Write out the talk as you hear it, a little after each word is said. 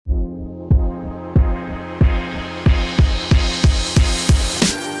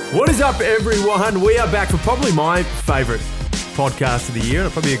What is up, everyone? We are back for probably my favourite podcast of the year, and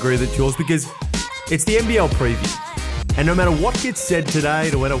I probably agree that yours, because it's the NBL preview. And no matter what gets said today,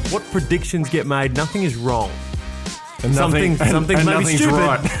 no matter what predictions get made, nothing is wrong. And something's maybe stupid.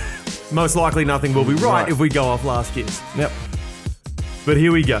 Right. Most likely nothing will be right if we go off last year's. Yep. But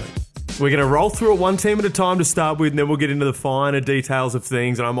here we go. We're going to roll through it one team at a time to start with, and then we'll get into the finer details of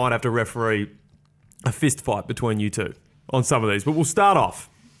things, and I might have to referee a fist fight between you two on some of these. But we'll start off.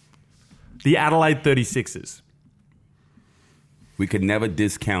 The Adelaide 36ers. We could never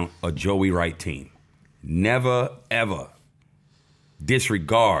discount a Joey Wright team. Never, ever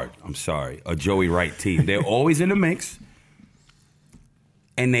disregard, a Joey Wright team. They're always in the mix,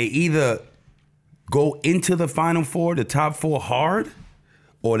 and they either go into the Final Four, the top four hard,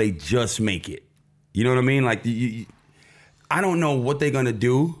 or they just make it. You know what I mean? Like, I don't know what they're going to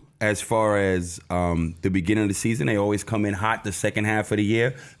do as far as the beginning of the season. They always come in hot the second half of the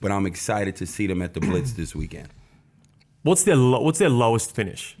year, but I'm excited to see them at the Blitz this weekend. What's their lowest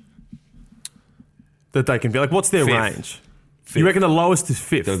finish that they can be? Like, what's their range? Fifth. You reckon the lowest is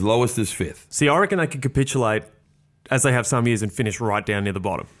fifth? The lowest is fifth. See, I reckon they could capitulate as they have some years and finish right down near the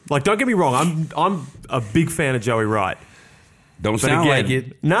bottom. Like, don't get me wrong, I'm a big fan of Joey Wright. Don't sound like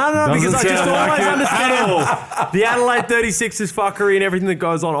it. No, because I just like always it understand the Adelaide 36ers fuckery and everything that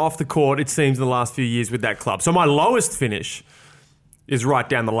goes on off the court, it seems, in the last few years with that club. So my lowest finish is right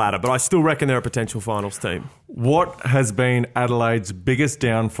down the ladder, but I still reckon they're a potential finals team. What has been Adelaide's biggest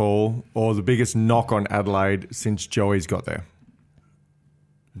downfall or the biggest knock on Adelaide since Joey's got there?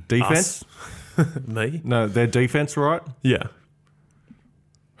 Defense? Me? No, their defense, right? Yeah.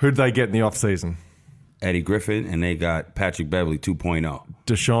 Who'd they get in the off-season? Eddie Griffin, and they got Patrick Beverly 2.0.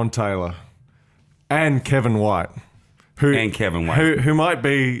 Deshaun Taylor. And Kevin White. Who might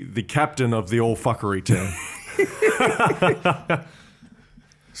be the captain of the all-fuckery team.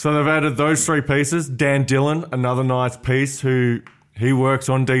 So they've added those three pieces. Dan Dillon, another nice piece, who he works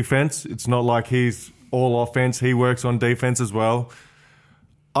on defense. It's not like he's all offense. He works on defense as well.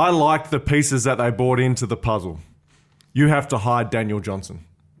 I like the pieces that they brought into the puzzle. You have to hide Daniel Johnson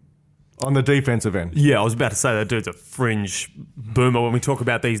on the defensive end. Yeah, I was about to say that dude's a fringe boomer when we talk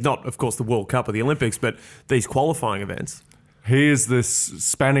about these, not, of course, the World Cup or the Olympics, but these qualifying events. He is this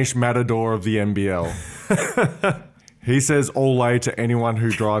Spanish matador of the NBL. He says ole to anyone who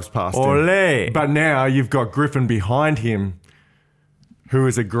drives past him. Ole. But now you've got Griffin behind him, who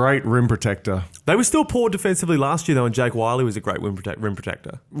is a great rim protector. They were still poor defensively last year, though, and Jake Wiley was a great rim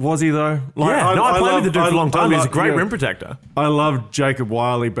protector. Was he, though? I played with the dude for a long time. He was a great rim protector. I love Jacob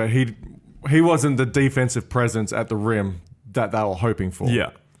Wiley, but he wasn't the defensive presence at the rim that they were hoping for. Yeah.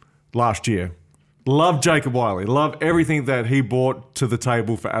 Last year. Love Jacob Wiley. Love everything that he brought to the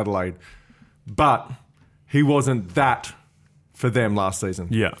table for Adelaide. But he wasn't that for them last season.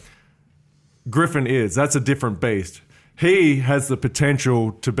 Yeah. Griffin is. That's a different beast. He has the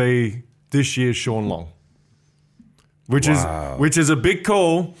potential to be this year's Sean Long, which is a big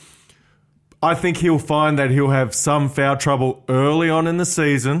call. I think he'll find that he'll have some foul trouble early on in the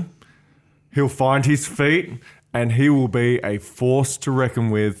season. He'll find his feet, and he will be a force to reckon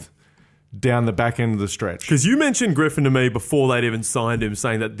with down the back end of the stretch. Because you mentioned Griffin to me before they'd even signed him,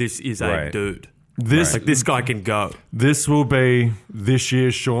 saying that this is a dude. This guy can go. This will be this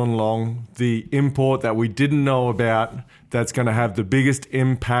year's Sean Long, the import that we didn't know about, that's going to have the biggest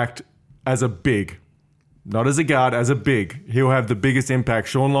impact as a big. Not as a guard, as a big. He'll have the biggest impact.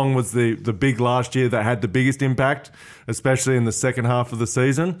 Sean Long was the big last year that had the biggest impact, especially in the second half of the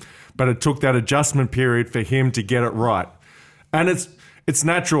season. But it took that adjustment period for him to get it right. And it's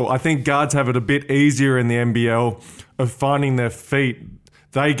natural. I think guards have it a bit easier in the NBL of finding their feet.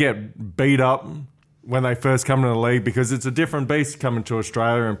 They get beat up when they first come into the league because it's a different beast coming to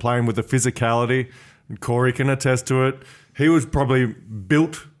Australia and playing with the physicality. And Corey can attest to it. He was probably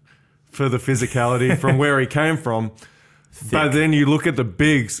built for the physicality from where he came from. Thick. But then you look at the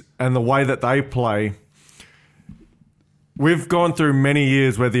bigs and the way that they play. We've gone through many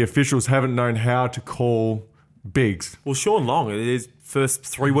years where the officials haven't known how to call bigs. Well, Sean Long, his first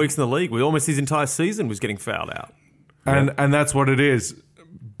 3 weeks in the league, almost his entire season was getting fouled out. And that's what it is.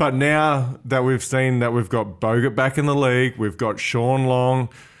 But now that we've seen that we've got Bogut back in the league, we've got Sean Long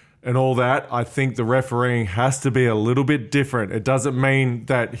and all that, I think the refereeing has to be a little bit different. It doesn't mean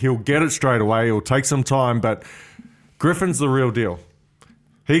that he'll get it straight away. It'll take some time, but Griffin's the real deal.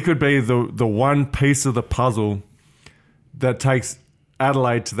 He could be the one piece of the puzzle that takes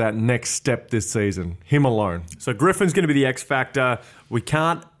Adelaide to that next step this season. Him alone. So Griffin's going to be the X factor. We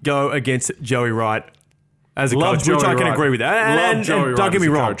can't go against Joey Wright as a coach, which I can agree with that. And don't get me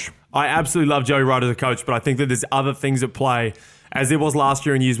wrong, I absolutely love Joey Wright as a coach, but I think that there's other things at play. as there was last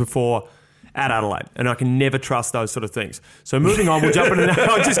year and years before at Adelaide. And I can never trust those sort of things. So moving on, we'll jump into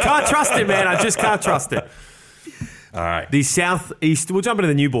I just can't trust it, man. I just can't trust it. All right. The Southeast, we'll jump into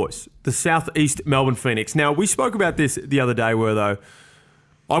the new boys. The Southeast Melbourne Phoenix. Now, we spoke about this the other day where, though,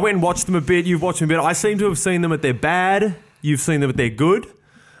 I went and watched them a bit. You've watched them a bit. I seem to have seen them at their bad. You've seen them at their good.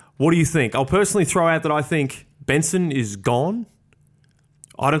 What do you think? I'll personally throw out that I think Benson is gone.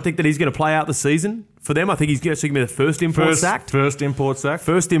 I don't think that he's going to play out the season for them. I think he's actually going to be the first import sacked. First import sack?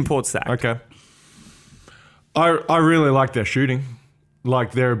 First import sacked. Okay. I really like their shooting.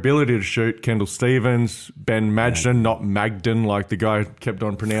 Like their ability to shoot. Kendall Stevens, Ben Magden, not Magden, like the guy kept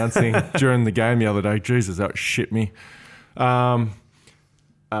on pronouncing during the game the other day. Jesus, that shit me. Their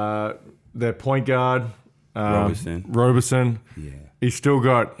point guard, Roberson. Yeah. He's still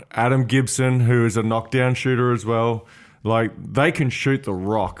got Adam Gibson, who is a knockdown shooter as well. Like, they can shoot the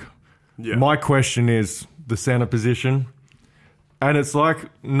rock. Yeah. My question is the center position. And it's like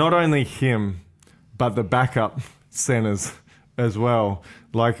not only him, but the backup centers as well.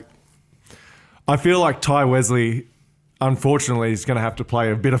 Like, I feel like Ty Wesley, unfortunately, is going to have to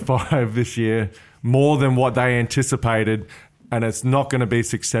play a bit of five this year, more than what they anticipated. And it's not going to be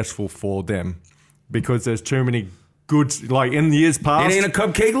successful for them because there's too many good, like in the years past. It ain't a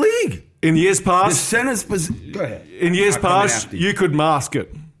cupcake league. In years The past, center's go ahead. in years I'm coming past, after you could mask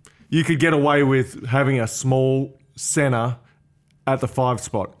it. You could get away with having a small center at the 5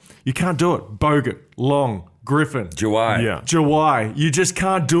 spot. You can't do it. Bogut, Long, Griffin, Jawai. Yeah. Jawai. You just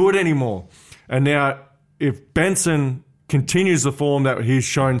can't do it anymore. And now, if Benson continues the form that he's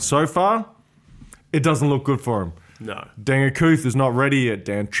shown so far, it doesn't look good for him. No. Daniel Kuth is not ready yet.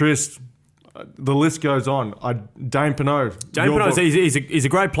 Dan Trist. The list goes on. Dane Pinot. Dane Pinot, he's a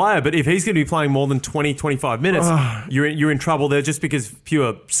great player, but if he's going to be playing more than 20, 25 minutes, you're in trouble there just because of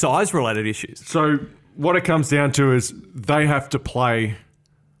pure size-related issues. So what it comes down to is they have to play.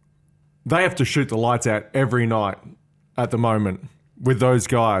 They have to shoot the lights out every night at the moment with those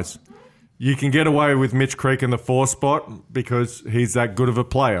guys. You can get away with Mitch Creek in the 4 spot because he's that good of a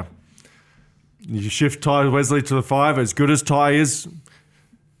player. You shift Ty Wesley to the 5. As good as Ty is,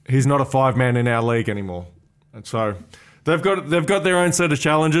 he's not a 5-man in our league anymore. And so they've got their own set of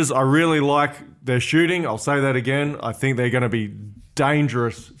challenges. I really like their shooting. I'll say that again. I think they're going to be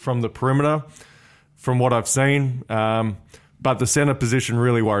dangerous from the perimeter from what I've seen. But the center position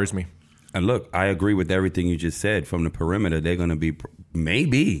really worries me. And look, I agree with everything you just said. From the perimeter, they're going to be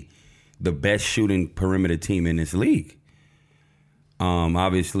maybe the best shooting perimeter team in this league.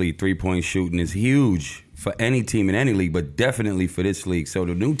 Obviously, 3-point shooting is huge for any team in any league, but definitely for this league. So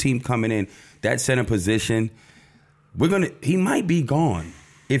the new team coming in, that center position, he might be gone.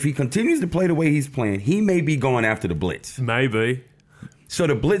 If he continues to play the way he's playing, he may be gone after the blitz. Maybe. So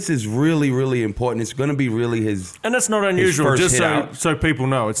the blitz is really, really important. It's going to be really his. And that's not unusual, just so people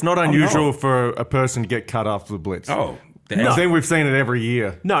know. It's not unusual no. for a person to get cut after the blitz. Oh, I think we've seen it every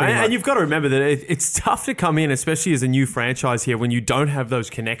year. No, and you've got to remember that it's tough to come in, especially as a new franchise here, when you don't have those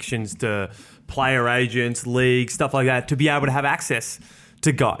connections to player agents, leagues, stuff like that, to be able to have access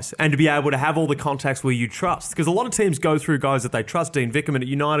to guys and to be able to have all the contacts where you trust. Because a lot of teams go through guys that they trust. Dean Vickerman at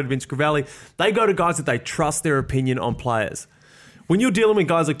United, Vince Crivelli, they go to guys that they trust their opinion on players. When you're dealing with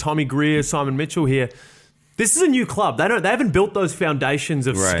guys like Tommy Greer, Simon Mitchell here, this is a new club. They haven't built those foundations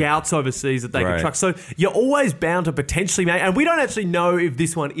of scouts overseas that they can trust. So you're always bound to potentially make, and we don't actually know if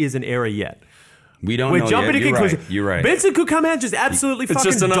this one is an error yet. We don't know jumping yet. to conclusion. You're right. Benson could come out and just absolutely It's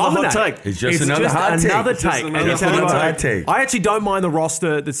fucking just another dominate. hot take. It's just another hot take. Another It's just take. another And I tell you what, hot take. I actually don't mind the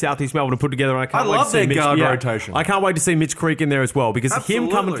roster that Southeast Melbourne have put together. And I can't I wait love to see their Mitch, guard rotation. I can't wait to see Mitch Creek in there as well because him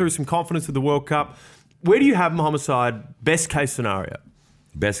Absolutely. coming through some confidence with the World Cup. Where do you have them, Homicide? Best case scenario.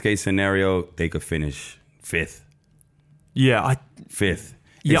 Best case scenario, they could finish 5th. Yeah, 5th.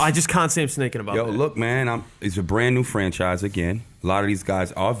 I just can't see him sneaking above. Yo, that. look, man, it's a brand new franchise again. A lot of these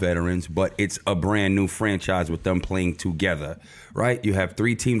guys are veterans, but it's a brand new franchise with them playing together, right? You have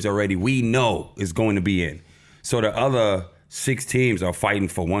 3 teams already we know is going to be in. So the other 6 teams are fighting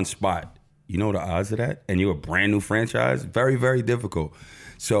for 1 spot. You know the odds of that? And you're a brand new franchise? Very, very difficult.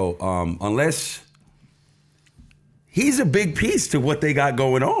 So unless he's a big piece to what they got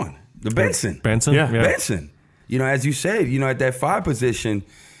going on. The Benson. Yeah. Benson. You know, as you said, at that 5 position,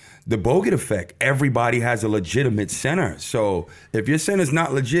 the Bogut effect, everybody has a legitimate center. So if your center's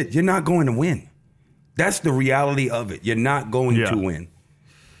not legit, you're not going to win. That's the reality of it. You're not going to win.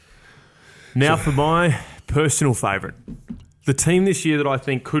 Now for my personal favourite. The team this year that I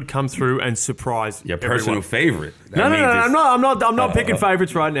think could come through and surprise Your personal everyone. favorite. No, I'm not picking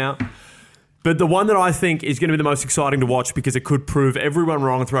favourites right now. But the one that I think is going to be the most exciting to watch because it could prove everyone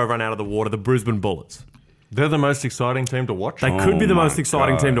wrong and throw everyone out of the water, the Brisbane Bullets. They're the most exciting team to watch. They could be the my most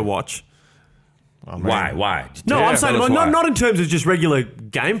exciting God. team to watch. I mean, Why? No, Yeah, I'm saying tell us why. not in terms of just regular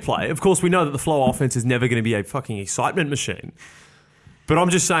gameplay. Of course, we know that the flow offense is never going to be a fucking excitement machine. But I'm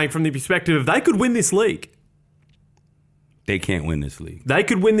just saying from the perspective of they could win this league. They can't win this league. They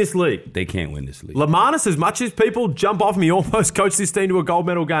could win this league. They can't win this league. Lamanis, as much as people jump off me, almost coached this team to a gold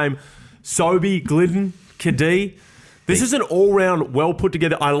medal game. Sobey, Glidden, Kadee. This is an all-round, well put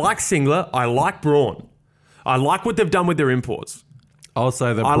together. I like Singler. I like Braun. I like what they've done with their imports. I'll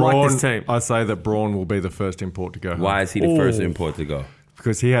say that I Braun, like this team. I say that Braun will be the first import to go home. Why is he the first import to go?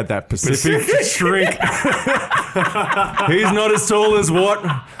 Because he had that Pacific shrink. He's not as tall as what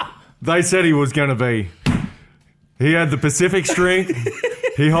they said he was going to be. He had the Pacific shrink.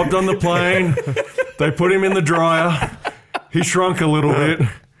 He hopped on the plane. They put him in the dryer. He shrunk a little bit.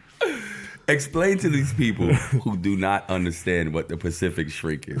 Explain to these people who do not understand what the Pacific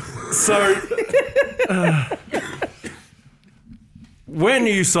shrink is. So, when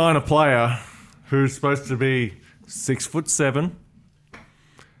you sign a player who's supposed to be 6'7",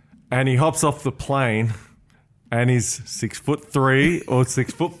 and he hops off the plane and he's 6'3" or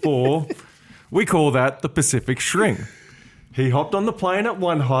 6'4", we call that the Pacific shrink. He hopped on the plane at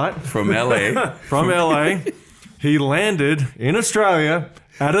one height From LA. from LA. He landed in Australia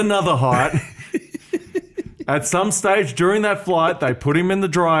at another height. At some stage during that flight, they put him in the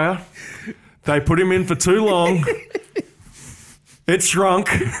dryer. They put him in for too long. It shrunk.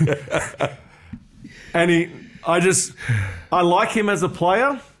 And I like him as a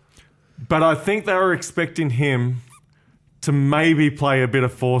player, but I think they were expecting him to maybe play a bit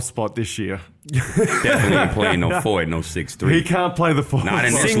of four spot this year. Definitely ain't playing no 4 and no 6'3". He can't play the four Not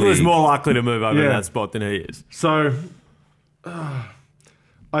in spot. this Singler's league. more likely to move over to Yeah. that spot than he is. So,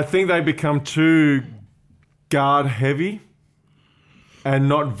 I think they become too guard heavy and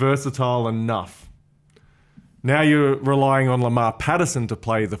not versatile enough. Now you're relying on Lamar Patterson to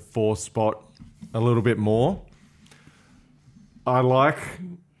play the four spot a little bit more. I like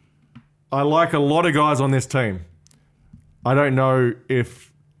a lot of guys on this team. I don't know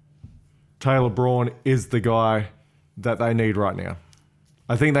if Taylor Braun is the guy that they need right now.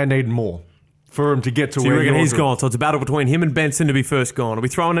 I think they need more for him to get to So you where reckon he's you're- gone? So it's a battle between him and Benson to be first gone. Are we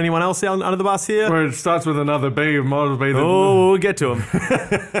throwing anyone else out under the bus here? Where it starts with another B, it might as well be the... Oh, we'll get to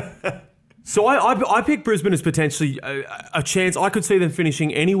him. So I picked Brisbane as potentially a chance. I could see them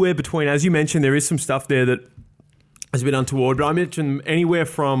finishing anywhere between, as you mentioned, there is some stuff there that is a bit untoward, but I mentioned anywhere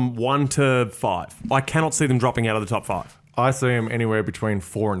from 1 to 5. I cannot see them dropping out of the top 5. I see him anywhere between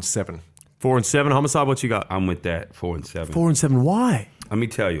 4 and 7. 4 and 7. Homicide, what you got? I'm with that, 4 and 7. 4 and 7. Why? Let me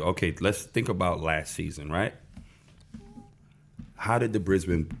tell you. Okay, let's think about last season, right? How did the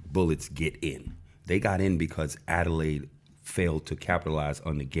Brisbane Bullets get in? They got in because Adelaide failed to capitalize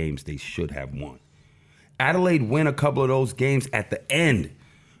on the games they should have won. Adelaide win a couple of those games at the end.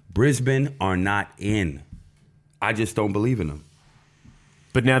 Brisbane are not in. I just don't believe in them.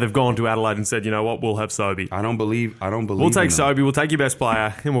 But now they've gone to Adelaide and said, you know what, we'll have Sobey. I don't believe. We'll take in them. Sobey, we'll take your best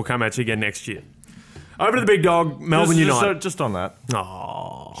player, and we'll come at you again next year. Over to the big dog, Melbourne United. Just on that.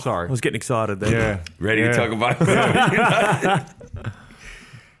 Oh, Sorry. I was getting excited there. Yeah. Ready Yeah. to talk about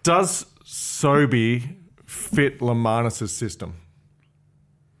Does Sobey fit Lamanis' system?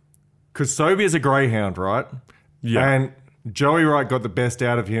 Because Sobey is a greyhound, right? Yeah. And Joey Wright got the best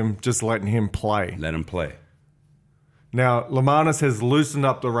out of him just letting him play. Let him play. Now, Lamanis has loosened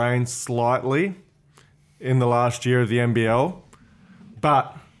up the reins slightly in the last year of the NBL.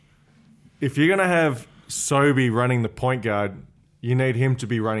 But if you're going to have Sobey running the point guard, you need him to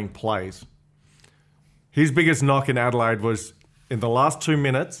be running plays. His biggest knock in Adelaide was in the last 2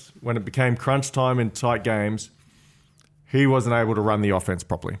 minutes, when it became crunch time in tight games, he wasn't able to run the offense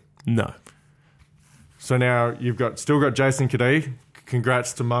properly. No. So now you've still got Jason Kadee.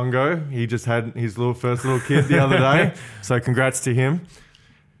 Congrats to Mungo. He just had his first little kid the other day. So congrats to him.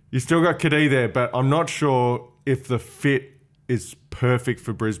 You still got Kadee there, but I'm not sure if the fit is perfect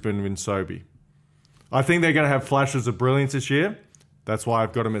for Brisbane in Sobey. I think they're going to have flashes of brilliance this year. That's why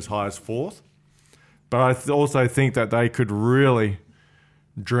I've got him as high as 4th. But I also think that they could really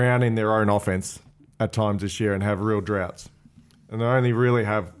drown in their own offense at times this year and have real droughts. And they only really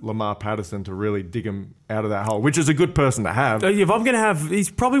have Lamar Patterson to really dig him out of that hole, which is a good person to have. If I'm going to have, he's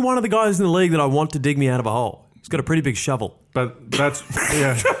probably one of the guys in the league that I want to dig me out of a hole. He's got a pretty big shovel. But that's,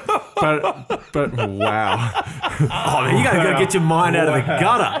 yeah. But wow. Oh, man, you got to get your mind out of the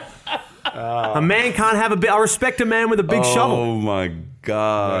gutter. A man can't have a bit. I respect a man with a big shovel. Oh my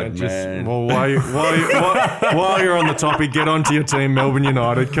God, man! Well, while you're on the topic, get onto your team, Melbourne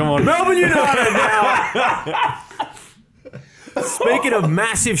United. Come on. Melbourne United now. Speaking of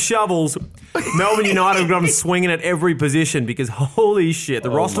massive shovels, Melbourne United have got them swinging at every position because holy shit, the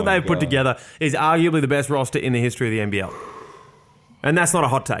roster my they've put God. together is arguably the best roster in the history of the NBL. And that's not a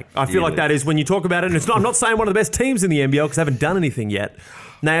hot take. I feel like that is when you talk about it, and it's not, I'm not saying one of the best teams in the NBL because they haven't done anything yet.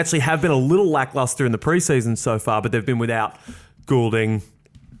 And they actually have been a little lackluster in the preseason so far, but they've been without Goulding,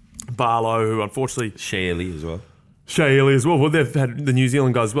 Barlow, who unfortunately... Shea Ely as well. Shea Ely as well. Well, they've had the New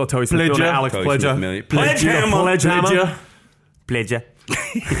Zealand guys as well. Toby Smith, Pledger. Alex Toby Pledger. Smith-Millie. Pledgehammer. Pledgehammer. Pledger.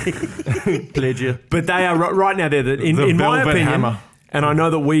 Pledger. But they are right now. They're in my Velvet opinion, Hammer. and I know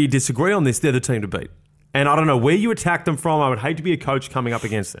that we disagree on this. They're the team to beat, and I don't know where you attack them from. I would hate to be a coach coming up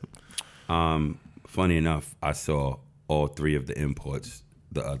against them. Funny enough, I saw all three of the imports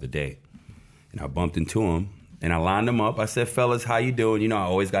the other day, and I bumped into them, and I lined them up. I said, "Fellas, how you doing? You know, I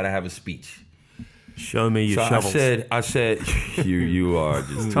always got to have a speech." Show me your So shovels. I said, you are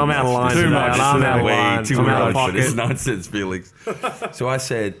just I'm out of line Too today. much. I'm out of way line. too I'm out of much for this pocket. nonsense, Felix. So I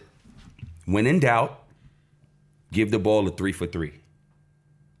said, when in doubt, give the ball a 3 for 3.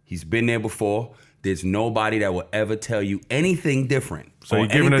 He's been there before. There's nobody that will ever tell you anything different. So or you're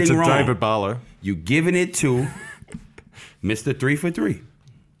giving it anything to wrong. David Barlow. You giving it to Mr. 3 for 3,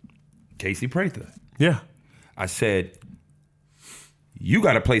 Casey Prather. Yeah. I said, you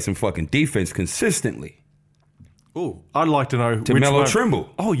got to play some fucking defense consistently Ooh, I'd like to know to which Melo one. Trimble.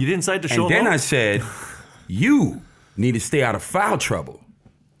 Oh, you didn't say it to And Sean then Long? I said, you need to stay out of foul trouble.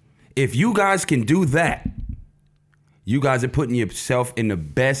 If you guys can do that, you guys are putting yourself in the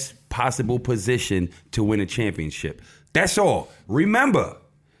best possible position to win a championship. That's all. Remember,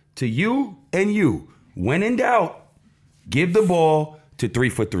 to you and you, when in doubt, give the ball to 3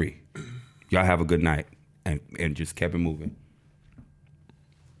 for 3. Y'all have a good night. And just kept it moving.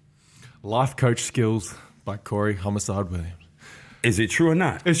 Life Coach Skills by Corey Homicide Williams. Is it true or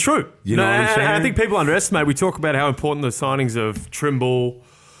not? It's true. You know what I'm saying? I think people underestimate. We talk about how important the signings of Trimble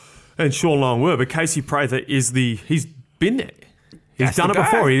and Sean Long were, but Casey Prather is he's been there. He's That's done the it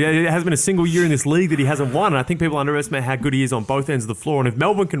before. guy. There hasn't been a single year in this league that he hasn't won, and I think people underestimate how good he is on both ends of the floor. And if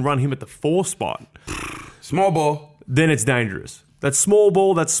Melbourne can run him at the 4 spot, Small ball. then it's dangerous. That small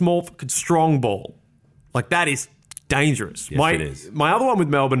ball, that small, strong ball, like that is dangerous. Yes, it is. My other one with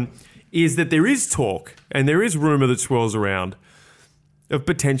Melbourne is that there is talk and there is rumour that swirls around of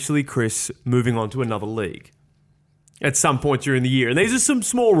potentially Chris moving on to another league at some point during the year. And these are some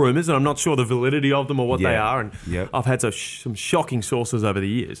small rumours, and I'm not sure the validity of them or what they Yeah. are. And Yep. I've had some shocking sources over the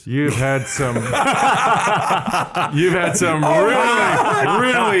years. You've had some.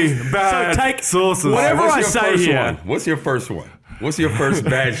 really bad take sources. whatever What's I your say first here. one? What's your first one? What's your first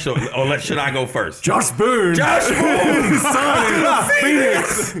bad show? Or should I go first? Josh Boone. Josh Boone! signing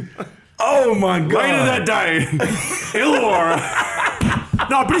Phoenix. Oh my God. Later that day, Illawarra.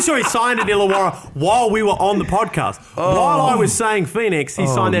 No, I'm pretty sure he signed at Illawarra while we were on the podcast. While I was saying Phoenix, he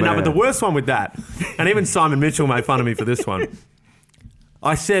signed their number. man. The worst one with that, and even Simon Mitchell made fun of me for this one.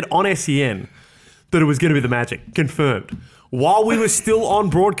 I said on SEN that it was going to be the Magic. Confirmed. While we were still on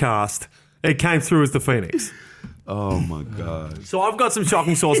broadcast, it came through as the Phoenix. Oh my God. So I've got some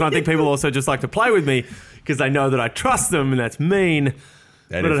shocking sources, and I think people also just like to play with me because they know that I trust them, and that's mean.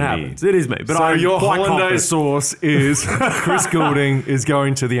 That But is it mean. happens. It is me. But So I'm your quite Hollandaise confident. source is Chris Goulding is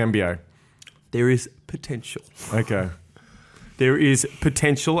going to the NBA. There is potential. Okay. There is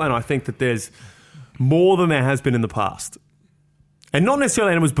potential, and I think that there's more than there has been in the past. And not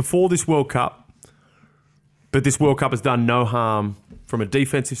necessarily, and it was before this World Cup, but this World Cup has done no harm from a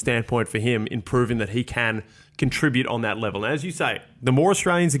defensive standpoint for him in proving that he can contribute on that level. And as you say, the more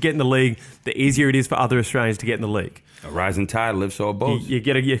Australians that get in the league, the easier it is for other Australians to get in the league. A rising tide lifts all boats. You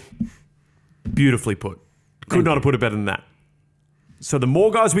get beautifully put. Could not have put it better than that. So the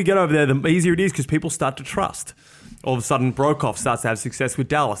more guys we get over there, the easier it is because people start to trust. All of a sudden, Brokoff starts to have success with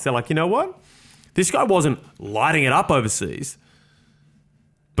Dallas. They're like, you know what? This guy wasn't lighting it up overseas,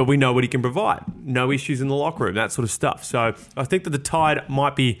 but we know what he can provide. No issues in the locker room, that sort of stuff. So I think that the tide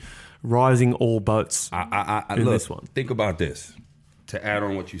might be rising all boats in Look, this one. Think about this. To add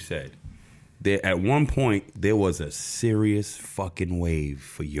on what you said, there at one point there was a serious fucking wave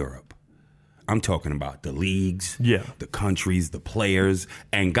for Europe. I'm talking about the leagues, Yeah. the countries, the players,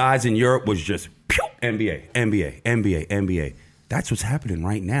 and guys in Europe was just pew, NBA, NBA, NBA, NBA. That's what's happening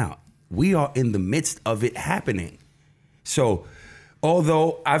right now. We are in the midst of it happening. So,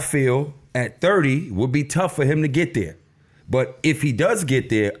 although I feel at 30 would be tough for him to get there. But if he does get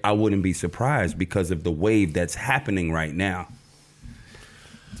there, I wouldn't be surprised because of the wave that's happening right now.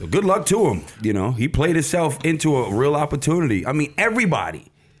 So good luck to him. You know, he played himself into a real opportunity. I mean,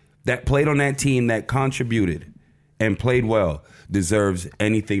 everybody that played on that team that contributed and played well deserves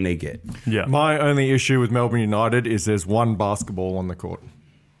anything they get. Yeah. My only issue with Melbourne United is there's one basketball on the court.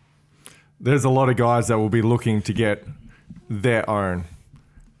 There's a lot of guys that will be looking to get their own.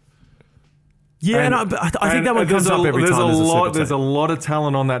 Yeah, and I think that one comes up every time. There's a lot of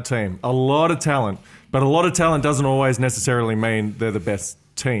talent on that team. A lot of talent. But a lot of talent doesn't always necessarily mean they're the best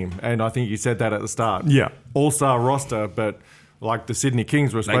team. And I think you said that at the start. Yeah. All-star roster, but like the Sydney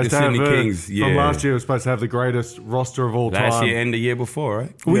Kings were supposed the to have... Sydney Kings, From yeah. last year, were supposed to have the greatest roster of all Last time. year and the year before,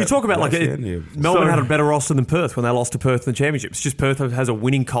 right? Well, you talk about Last like year and the year before. Melbourne So- had a better roster than Perth when they lost to Perth in the championship. It's just Perth has a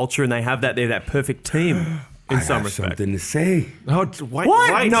winning culture and they have that. They're that perfect team in I some have respect. something to say. Oh, wait,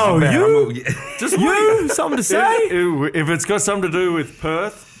 What? wait, No, man. you? Just You? Something to say? If it's got something to do with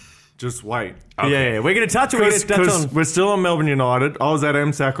Perth, just wait. Yeah, we're going to touch on. We're going to touch Because on. we're still on Melbourne United. I was at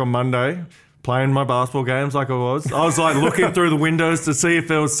MSAC on Monday playing my basketball games like I was. I was like looking through the windows to see if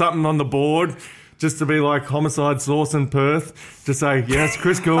there was something on the board, just to be like homicide source in Perth, to say, yes,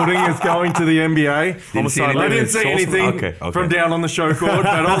 Chris Goulding is going to the NBA. see I anything didn't in see source? anything Okay. from down on the show court, but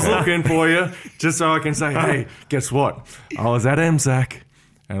I was looking for you just so I can say, hey, guess what? I was at MSAC.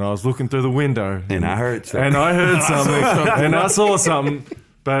 And I was looking through the window. And I heard something. And I heard something. And I saw something.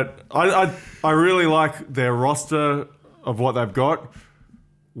 But I really like their roster of what they've got.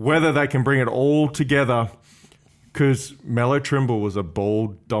 Whether they can bring it all together. Because Mello Trimble was a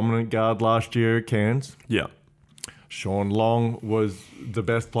ball dominant guard last year at Cairns. Yeah. Sean Long was the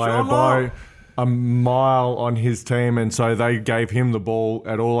best player Sean by Long. a mile on his team. And so they gave him the ball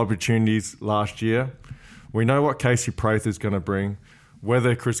at all opportunities last year. We know what Casey Prath is going to bring.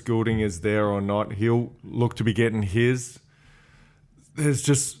 Whether Chris Goulding is there or not, he'll look to be getting his. There's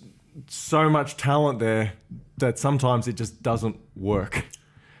just so much talent there that sometimes it just doesn't work.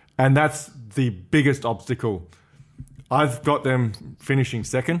 And that's the biggest obstacle. I've got them finishing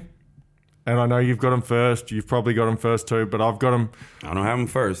second. And I know you've got them first. You've probably got them first too, but I've got them. I don't have them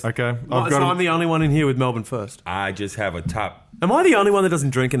first. Okay. I've So got I'm them. the only one in here with Melbourne first. I just have a top. Am I the only one that doesn't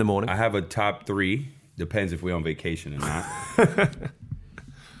drink in the morning? I have a top 3. Depends if we're on vacation or not.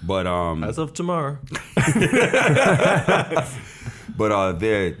 But As of tomorrow.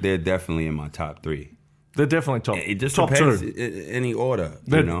 they're definitely in my top 3. They're definitely top. It just top depends two. any order.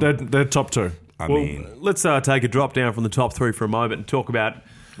 They're, You know? they're top two. I Well, mean, let's take a drop down from the top 3 for a moment and talk about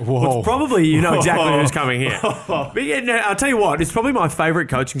Whoa. what's probably, you know exactly who's coming here. But yeah, no, I'll tell you what, it's probably my favourite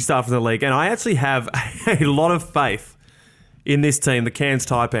coaching staff in the league, and I actually have a lot of faith in this team, the Cairns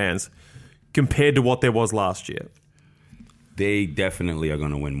Taipans, compared to what there was last year. they definitely are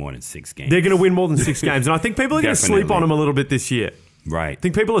going to win more than 6 games. They're going to win more than 6 games, and I think people are going to sleep Definitely. on them a little bit this year. Right. I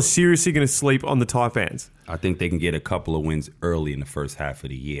think people are seriously going to sleep on the Taipans. I think they can get a couple of wins early in the first half of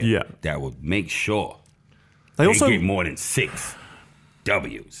the year. Yeah. That will make sure They also get more than 6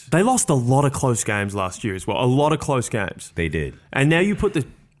 W's. they lost a lot of close games last year as well. A lot of close games. They did. And now you put the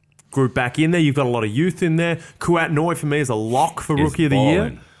group back in there. You've got a lot of youth in there. Kuat Noi for me is a lock for Rookie of the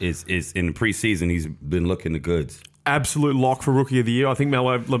Year. Is in the preseason he's been looking the goods. Absolute lock for Rookie of the Year. I think Mel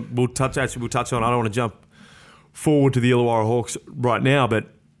we'll touch on. I don't want to jump forward to the Illawarra Hawks right now, but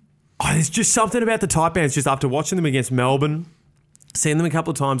there's just something about the Taipans just after watching them against Melbourne, seeing them a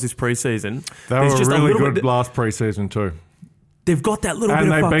couple of times this preseason. They there's were just a really little good bit- last preseason too. They've got that little And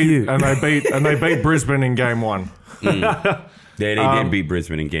bit of fuck you. they beat Brisbane in game 1. They did beat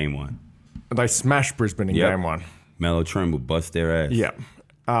Brisbane in game 1. They smashed Brisbane in Yep. game 1. Mello Trimble bust their ass. Yeah.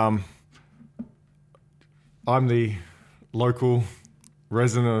 I'm the local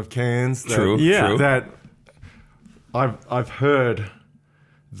resident of Cairns. True. Yeah. True. That I've heard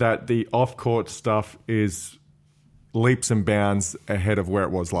that the off-court stuff is leaps and bounds ahead of where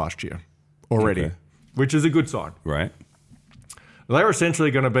it was last year already, Okay. which is a good sign. Right. They're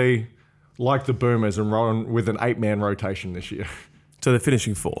essentially going to be like the Boomers and run with an 8-man rotation this year. So they're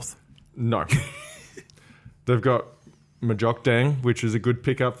finishing 4th. No. They've got Majok Deng, which is a good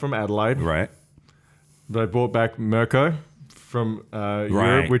pickup from Adelaide. Right. They brought back Mirko from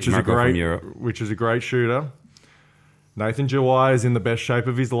Europe, which is Mirko from Europe. which is a great shooter. Nathan Jawai is in the best shape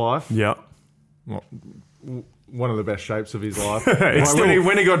of his life. Yeah. Well, one of the best shapes of his life. It's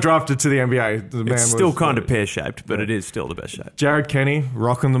when he got drafted to the NBA, the man It's was still kind of pear-shaped, but it is still the best shape. Jared Kenny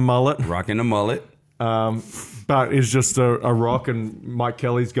rocking the mullet, Rocking the mullet. but is just a rock and Mike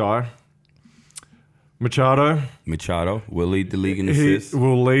Kelly's guy. Machado, Machado will lead the league in he assists.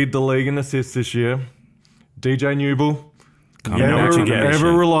 will lead the league in assists this year. DJ Newble, Coming back ever, again.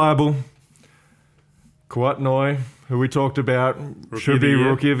 ever reliable. Kuat Noi, who we talked about, should of the be year.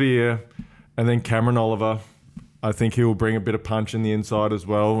 Rookie of the Year. And then Cameron Oliver. I think he will bring a bit of punch in the inside as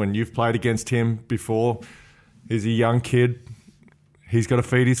well. And you've played against him before. He's a young kid. He's got to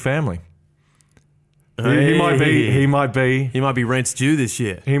feed his family. He might be. He might be rent's due this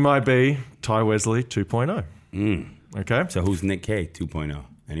year. He might be Ty Wesley 2.0. Okay. So who's Nick K 2.0?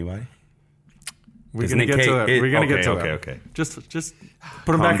 Anybody? We're going to get to that. We're going to get to that. Okay. Just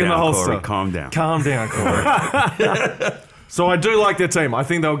put him back in the holster. Corey, calm down. Calm down, Corey. So I do like their team. I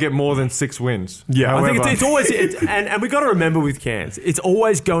think they'll get more than 6 wins. Yeah, However, I think it's always, and we got to remember with Cairns, it's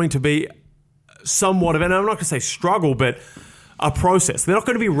always going to be somewhat of, and I'm not going to say struggle, but a process. They're not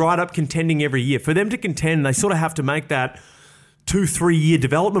going to be right up contending every year. For them to contend, they sort of have to make that 2-3 year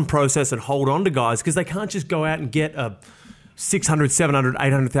development process and hold on to guys because they can't just go out and get a $600,000, $700,000,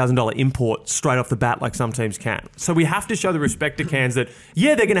 $800,000 import straight off the bat like some teams can. So we have to show the respect to Cairns that,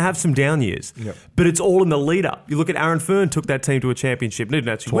 yeah, they're going to have some down years, but it's all in the lead up. You look at Aaron Fern took that team to a championship, didn't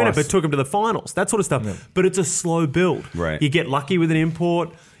actually win it, but took them to the finals, that sort of stuff. Yeah. But it's a slow build. Right. You get lucky with an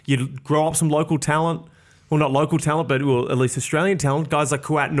import, you grow up some local talent. Well, not local talent, but at least Australian talent. Guys like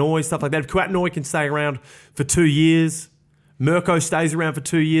Kuat Noi, stuff like that. If Kuat Noi can stay around for 2 years, Mirko stays around for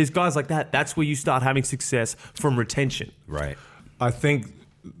 2 years, guys like that, that's where you start having success from retention. Right. I think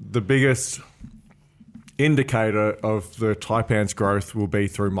the biggest indicator of the Taipans' growth will be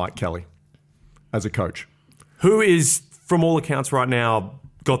through Mike Kelly as a coach. Who is, from all accounts right now,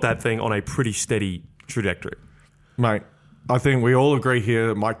 got that thing on a pretty steady trajectory. Mate, I think we all agree here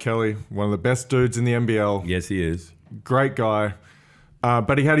that Mike Kelly, one of the best dudes in the NBL. Yes, he is. Great guy.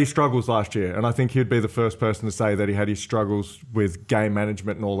 But he had his struggles last year, and I think he'd be the first person to say that he had his struggles with game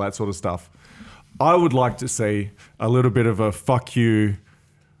management and all that sort of stuff. I would like to see a little bit of a fuck you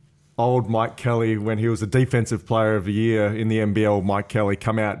old Mike Kelly when he was a defensive player of the year in the NBL, Mike Kelly,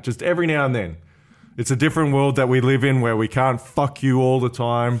 come out just every now and then. It's a different world that we live in where we can't fuck you all the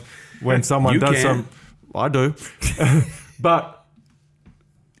time when someone does some... I do. But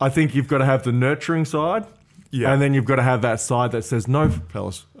I think you've got to have the nurturing side. Yeah. And then you've got to have that side that says, no,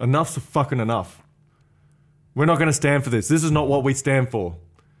 fellas, enough's fucking enough. We're not going to stand for this. This is not what we stand for.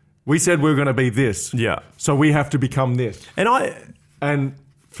 We said we were going to be this. Yeah. So we have to become this. And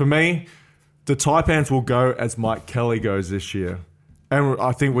for me, the Taipans will go as Mike Kelly goes this year. And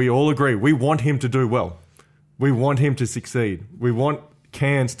I think we all agree. We want him to do well. We want him to succeed. We want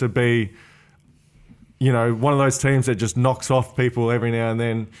Cairns to be... one of those teams that just knocks off people every now and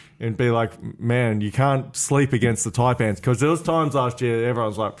then and be like, man, you can't sleep against the Taipans. Because there was times last year everyone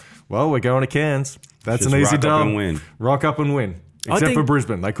was like, well, we're going to Cairns. That's just an easy dub. Rock up and win. Except for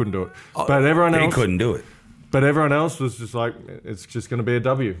Brisbane. They couldn't do it. But everyone else... They couldn't do it. But everyone else was just like, it's just going to be a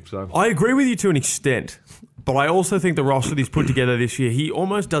W. So I agree with you to an extent. But I also think the roster that he's put together this year, he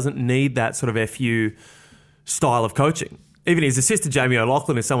almost doesn't need that sort of FU style of coaching. Even his assistant, Jamie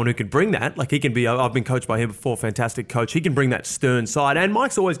O'Loughlin, is someone who can bring that. Like, he can be, I've been coached by him before, fantastic coach. He can bring that stern side. And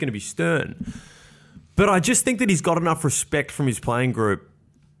Mike's always going to be stern. But I just think that he's got enough respect from his playing group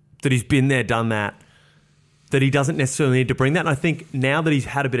that he's been there, done that he doesn't necessarily need to bring that. And I think now that he's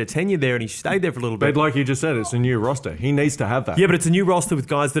had a bit of tenure there and he's stayed there for a little bit. But like you just said, it's a new roster. He needs to have that. Yeah, but it's a new roster with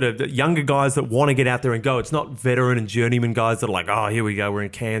guys that are younger guys that want to get out there and go. It's not veteran and journeyman guys that are like, oh, here we go, we're in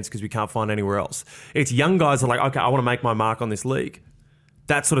Cairns because we can't find anywhere else. It's young guys that are like, okay, I want to make my mark on this league.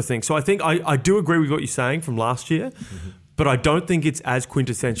 That sort of thing. So I think I do agree with what you're saying from last year, but I don't think it's as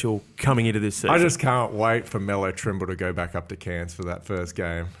quintessential coming into this season. I just can't wait for Mello Trimble to go back up to Cairns for that first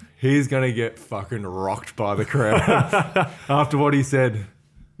game. He's going to get fucking rocked by the crowd after what he said.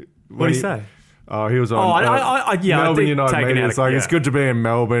 What did he say? Oh, he was on Melbourne United Media. It's like, it's good to be in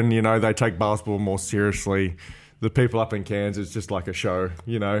Melbourne. They take basketball more seriously. The people up in Cairns, it's just like a show,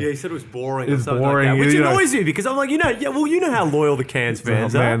 Yeah, he said it was boring. It's boring. Like that, which annoys me because I'm like, you know how loyal the Cairns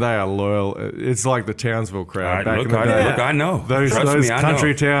fans are. Man, they are loyal. It's like the Townsville crowd back in the day. Look, I know. Those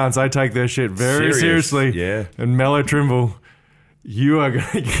country towns, they take their shit very seriously. Yeah. And Mello Trimble... You are going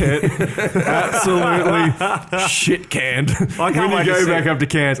to get absolutely shit canned when you go back up to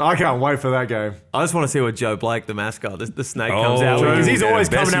Cairns. I can't wait for that game. I just want to see what Joe Blake, the mascot, the snake, comes out with. Because he's always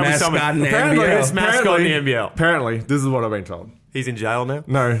coming out with something. Apparently, best mascot in the NBL. Apparently, this is what I've been told. He's in jail now?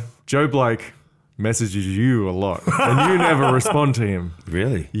 No, Joe Blake messages you a lot, and you never respond to him.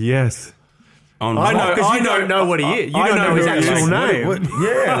 Really? Yes. I don't know what he is. You don't know his actual name.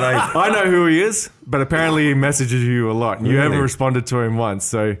 I know who he is, but apparently he messages you a lot, and you haven't responded to him once.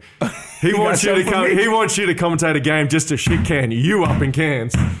 So he wants you to come. He wants you to commentate a game just to shit can you up in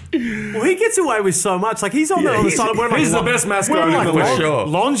Cairns. Well, he gets away with so much. Like he's on the side. He's the best mascot in the league. Sure.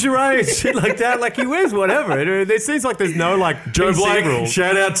 Lingerie and shit like that. Like he wears whatever. It seems like there's no like Joe Blake. Rules.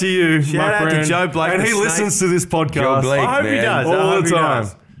 Shout out to you, shout out to Joe Blake, and he listens to this podcast. Joe Blake, I hope he does all the time.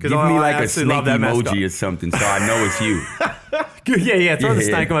 Give me like a snake emoji or something so I know it's you. Yeah, throw the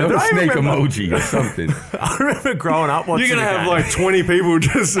snake emoji. Throw But the I snake remember- emoji or something. I remember growing up watching You're going to the have game. like 20 people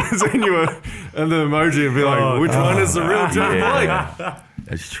just send you and the emoji and be like, which one is the real Jeff Blake?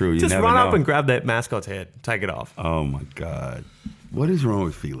 That's true. You Just never run know. up and grab that mascot's head. Take it off. Oh my God. What is wrong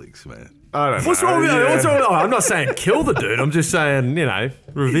with Felix, man? I don't know. What's wrong with Yeah. What's wrong with I'm not saying kill the dude. I'm just saying,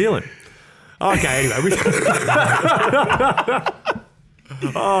 reveal him. Okay, anyway.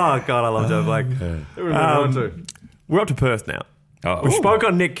 Oh, God, I love Joe Blake. Who are we on to? We're up to Perth now. Oh. We spoke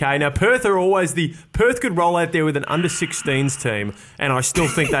on Nick Kay. Now, Perth could roll out there with an under-16s team, and I still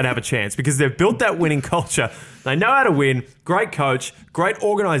think they'd have a chance because they've built that winning culture. They know how to win. Great coach, great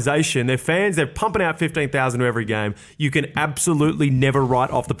organisation. Their fans, they're pumping out 15,000 to every game. You can absolutely never write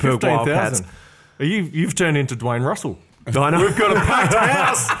off the Perth Wildcats. 15,000. You've turned into Dwayne Russell. I know. We've got a packed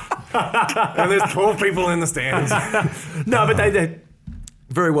house. And there's 12 people in the stands. No, but they're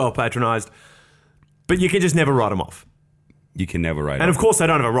very well patronised. But you can just never write them off. You can never write And off. of course, they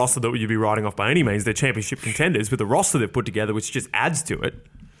don't have a roster that you'd be writing off by any means. They're championship contenders with the roster they've put together, which just adds to it.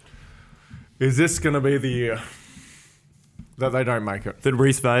 Is this going to be the year that they don't make it? That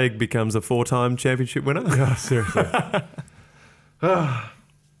Reece Vague becomes a 4-time championship winner. Oh, seriously.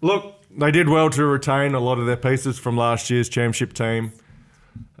 Look, they did well to retain a lot of their pieces from last year's championship team.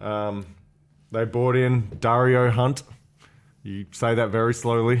 They brought in Dario Hunt. You say that very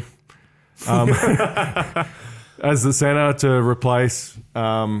slowly. As the centre to replace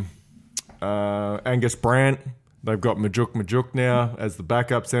Angus Brandt. They've got Majuk now as the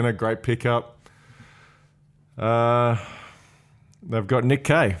backup centre. Great pickup. They've got Nick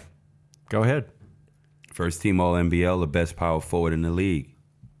Kay. Go ahead. First team All NBL, the best power forward in the league.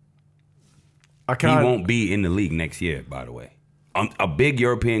 I He can't. won't be in the league next year, by the way. A big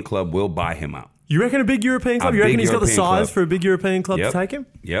European club will buy him out. You reckon a big European club? A You reckon big he's got the European size club. for a big European club to take him?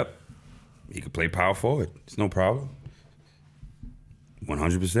 Yep. He could play power forward. It's no problem.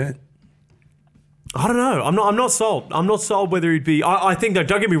 100%. I don't know. I'm not sold. I'm not sold whether he'd be. I think that.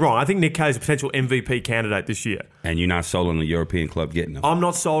 Don't get me wrong. I think Nick Kay is a potential MVP candidate this year. And you're not sold on the European club getting him. I'm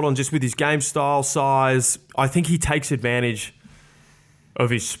not sold on just with his game style, size. I think he takes advantage of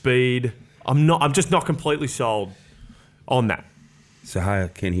his speed. I'm just not completely sold on that. So how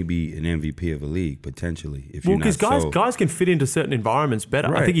can he be an MVP of a league, potentially, if Well, you're not because sold? guys can fit into certain environments better.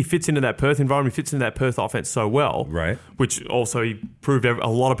 I Right. think he fits into that Perth environment. He fits into that Perth offense so well. Right. Which also he proved a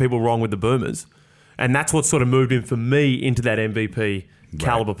lot of people wrong with the Boomers. And that's what sort of moved him for me into that MVP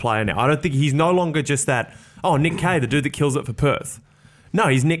caliber player now. I don't think he's no longer just that, Nick Kay, the dude that kills it for Perth. No,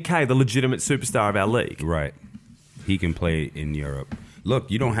 he's Nick Kay, the legitimate superstar of our league. Right. He can play in Europe.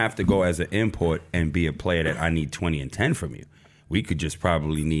 Look, you don't have to go as an import and be a player that I need 20 and 10 from you. We could just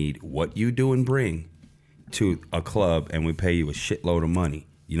probably need what you do and bring to a club, and we pay you a shitload of money.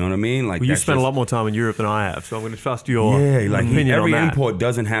 You know what I mean? Like Well, you that's spent a just- lot more time in Europe than I have, so I'm going to trust your like opinion every on that. import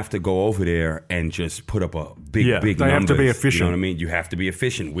doesn't have to go over there and just put up a big Yeah. big They have to be numbers. efficient. You know what I mean? You have to be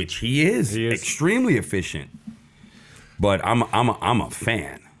efficient, which he is. He is. Extremely efficient. But I'm a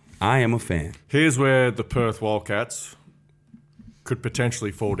fan. I am a fan. Here's where the Perth Wildcats could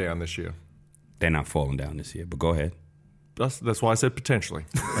potentially fall down this year. They're not falling down this year, but go ahead. That's why I said potentially.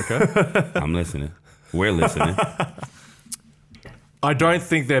 Okay. I'm listening. We're listening. I don't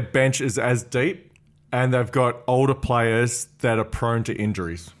think their bench is as deep, and they've got older players that are prone to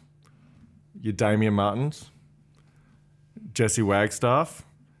injuries. Your Damian Martins, Jesse Wagstaff,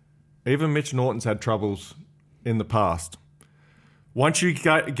 even Mitch Norton's had troubles in the past. Once you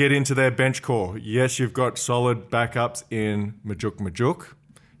get into their bench core, yes, you've got solid backups in Majuk.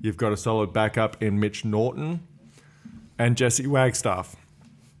 You've got a solid backup in Mitch Norton and Jesse Wagstaff.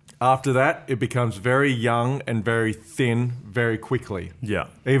 After that, it becomes very young and very thin very quickly. Yeah.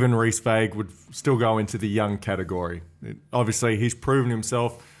 Even Reece Vague would still go into the young category. Obviously, he's proven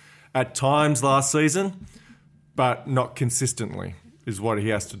himself at times last season, but not consistently is what he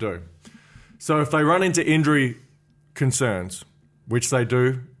has to do. So if they run into injury concerns, which they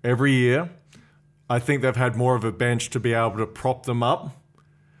do every year, I think they've had more of a bench to be able to prop them up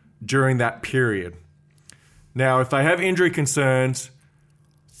during that period. Now, if they have injury concerns,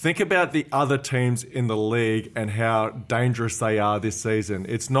 think about the other teams in the league and how dangerous they are this season.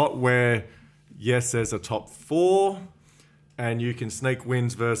 It's not where, yes, there's a top four and you can sneak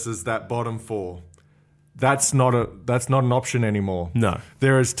wins versus that bottom four. That's not an option anymore. No.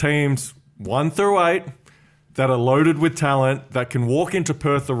 There is teams 1 through 8 that are loaded with talent that can walk into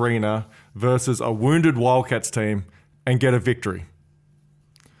Perth Arena versus a wounded Wildcats team and get a victory.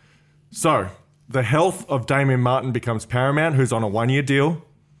 So, the health of Damian Martin becomes paramount, who's on a 1-year deal.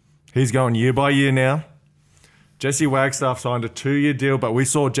 He's going year by year now. Jesse Wagstaff signed a 2-year deal, but we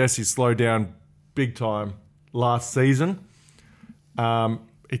saw Jesse slow down big time last season.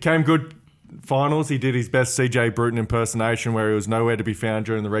 He came good finals. He did his best CJ Bruton impersonation where he was nowhere to be found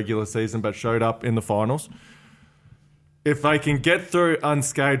during the regular season but showed up in the finals. If they can get through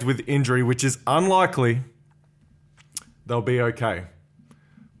unscathed with injury, which is unlikely, they'll be okay.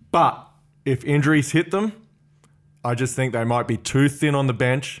 But if injuries hit them, I just think they might be too thin on the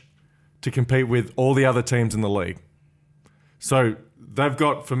bench to compete with all the other teams in the league. So they've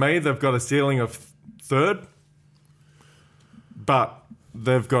got a ceiling of third, but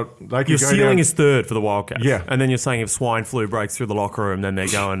they could Your go ceiling down. is third for the Wildcats. Yeah. And then you're saying if swine flu breaks through the locker room, then they're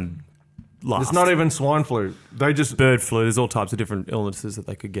going last. It's not even swine flu. They just bird flu. There's all types of different illnesses that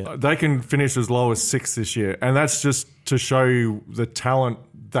they could get. they can finish as low as 6th this year, and that's just to show you the talent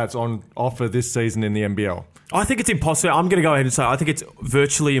that's on offer this season in the NBL. I think it's impossible. I'm going to go ahead and say I think it's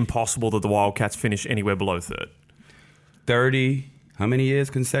virtually impossible that the Wildcats finish anywhere below third. 30, how many years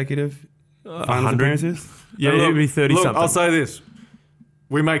consecutive? Finals 100. appearances? Yeah, it would be 30 look, something. I'll say this.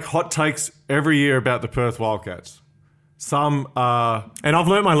 We make hot takes every year about the Perth Wildcats. Some are... And I've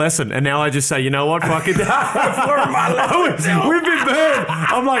learned my lesson, and now I just say, you know what, fuck it. We've been burned.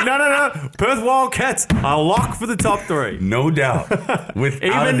 I'm like, no. Perth Wildcats are locked for the top 3. No doubt.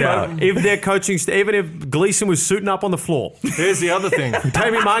 Without a doubt. Even their coaching, even if Gleason was suiting up on the floor. Here's the other thing.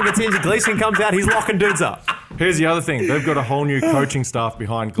 Damian Martin gets injured, Gleason comes out, he's locking dudes up. Here's the other thing. They've got a whole new coaching staff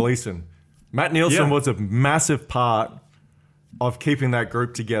behind Gleason. Matt Nielsen Yeah. was a massive part of keeping that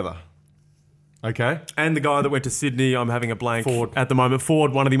group together. Okay? And the guy that went to Sydney, I'm having a blank Ford. at the moment.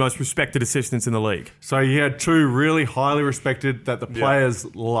 Ford, one of the most respected assistants in the league. So he had 2 really highly respected that the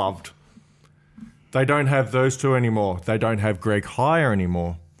players loved. They don't have those 2 anymore. They don't have Greg Heyer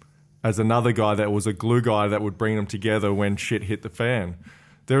anymore as another guy that was a glue guy that would bring them together when shit hit the fan.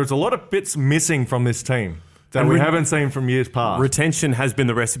 There was a lot of bits missing from this team that And we haven't seen from years past. Retention has been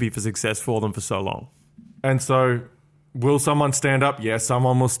the recipe for success for them for so long. And so, will someone stand up? Yes,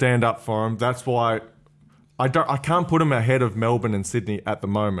 someone will stand up for him. That's why I can't put them ahead of Melbourne and Sydney at the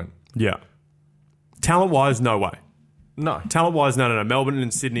moment. Yeah. Talent-wise, no way. No. Talent-wise, no. Melbourne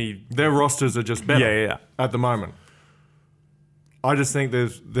and Sydney, Their rosters are just better Yeah. at the moment. I just think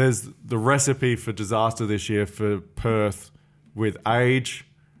there's the recipe for disaster this year for Perth with age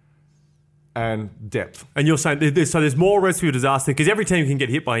and depth. And you're saying there's more recipe for disaster because every team can get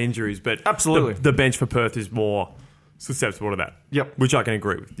hit by injuries, but Absolutely. the bench for Perth is more susceptible to that. Yep. Which I can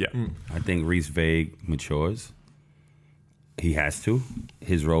agree with. Yeah. I think Reece Vague matures. He has to.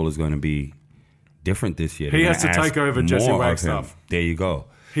 His role is going to be different this year. He They're has to gonna take ask over Jesse more of him. Wagstaff. There you go.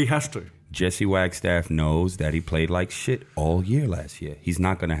 He has to. Jesse Wagstaff knows that he played like shit all year last year. He's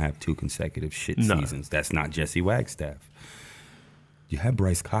not going to have 2 consecutive shit No. seasons. That's not Jesse Wagstaff. You have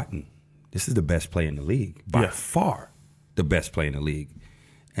Bryce Cotton. This is the best player in the league. By Yeah. far the best player in the league.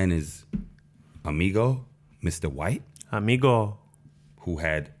 And his amigo, Mr. White, Amigo. who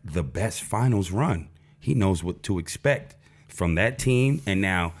had the best finals run. He knows what to expect from that team, and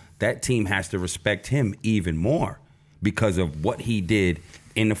now that team has to respect him even more because of what he did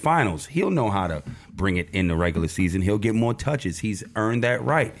in the finals. He'll know how to bring it in the regular season. He'll get more touches. He's earned that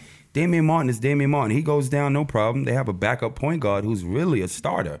right. Damian Martin is Damian Martin. He goes down, no problem. They have a backup point guard who's really a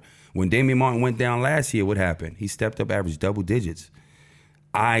starter. When Damian Martin went down last year, what happened? He stepped up, averaged double digits.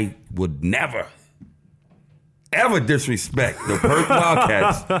 I would never ever disrespect the Perth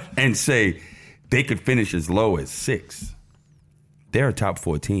Wildcats and say they could finish as low as 6. They're a top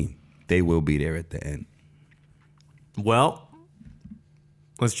 4 team. They will be there at the end. Well,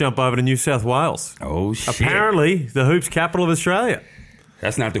 let's jump over to New South Wales. Oh, shit. Apparently, the hoops capital of Australia.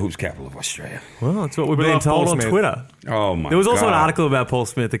 That's not the hoops capital of Australia. Well, that's what we've We been love told Paul on Smith. Twitter. Oh, my God. There was also an article about Paul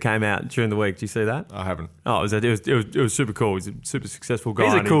Smith that came out during the week. Did you see that? I haven't. Oh, it was super cool. He's a super successful guy.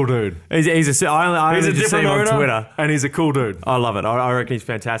 He's a and cool dude. I He's only a just see him different on owner, Twitter. and he's a cool dude. I love it. I reckon he's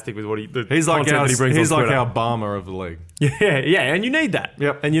fantastic with what He's like content our, that he brings he's on like Twitter. our Obama of the league. Yeah, and you need that.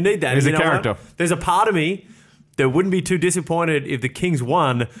 Yep. And you need that. He's And a you know what? character. There's a part of me that wouldn't be too disappointed if the Kings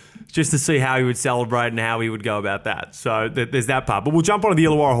won just to see how he would celebrate and how he would go about that. So there's that part. But we'll jump on to the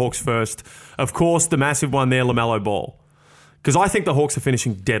Illawarra Hawks first. Of course, the massive one there, LaMelo Ball. Because I think the Hawks are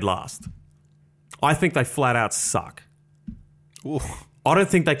finishing dead last. I think they flat out suck. I don't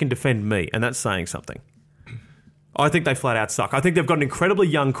think they can defend me, and that's saying something. I think they flat out suck. I think they've got an incredibly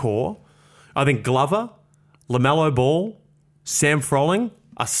young core. I think Glover, LaMelo Ball, Sam Froling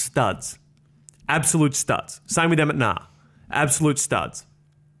are studs. Absolute studs. Same with Emmett Nah. Absolute studs.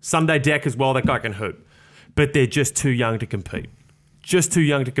 Sunday Deck as well, that guy can hoop. But they're just too young to compete. Just too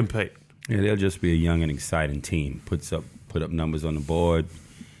young to compete. Yeah, they'll just be a young and exciting team. Put up numbers on the board.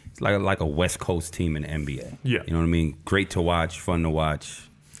 It's like a West Coast team in the NBA. Yeah. You know what I mean? Great to watch, fun to watch,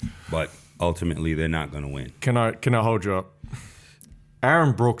 but ultimately they're not going to win. Can I hold you up?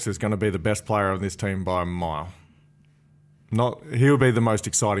 Aaron Brooks is going to be the best player on this team by a mile. He'll be the most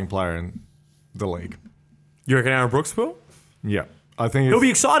exciting player in the league. You reckon Aaron Brooks will? Yeah. I think It'll be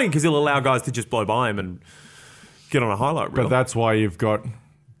exciting because he'll allow guys to just blow by him and get on a highlight reel. But that's why you've got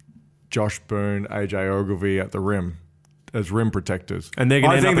Josh Boone, AJ Ogilvy at the rim as rim protectors. And they're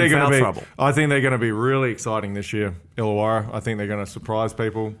going to end up in foul trouble. I think they're going to be really exciting this year, Illawarra. I think they're going to surprise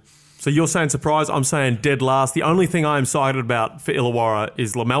people. So you're saying surprise, I'm saying dead last. The only thing I'm excited about for Illawarra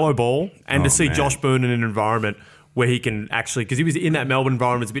is LaMelo Ball and to see Josh Boone in an environment where he can actually, because he was in that Melbourne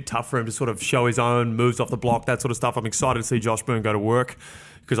environment, it's a bit tough for him to sort of show his own moves off the block, that sort of stuff. I'm excited to see Josh Boone go to work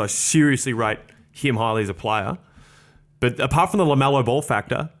because I seriously rate him highly as a player. But apart from the LaMelo Ball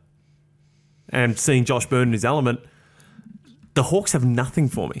factor and seeing Josh Boone in his element, the Hawks have nothing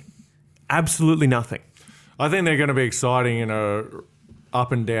for me. Absolutely nothing. I think they're going to be exciting in a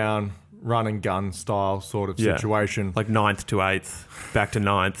up and down, run and gun style sort of situation. Like 9th to 8th, back to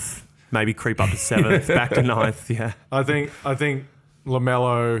 9th, maybe creep up to 7th, back to 9th, yeah. I think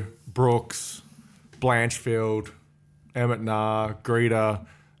LaMelo, Brooks, Blanchfield, Emmett Nah, Greeter,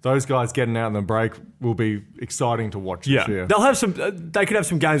 those guys getting out in the break will be exciting to watch this year. They'll have some. They could have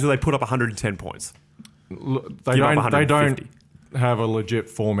some games where they put up 110 points. They don't have a legit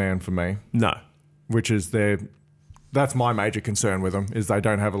 4-man for me. No, which is that's my major concern with them is they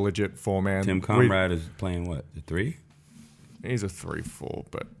don't have a legit 4-man. Tim Conrad is playing what, the 3? He's a 3-4,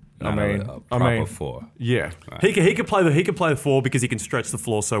 but Not a proper 4. Yeah, right. He could play the 4 because he can stretch the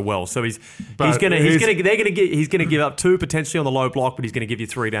floor so well. So he's gonna give up 2 potentially on the low block, but he's gonna give you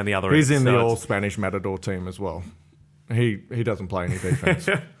 3 down the other end. He's in the all Spanish Matador team as well. He doesn't play any defense.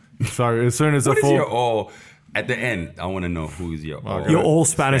 So as soon as what is your all at the end? I want to know who's your all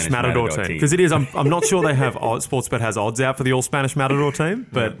Spanish Matador team, because it is. I'm not sure they have Sportsbet has odds out for the all Spanish Matador team,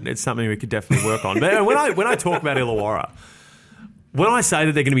 but it's something we could definitely work on. But when I talk about Illawarra, when I say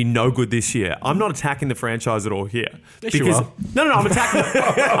that they're going to be no good this year, I'm not attacking the franchise at all here. Yes, because, you are. No, I'm attacking.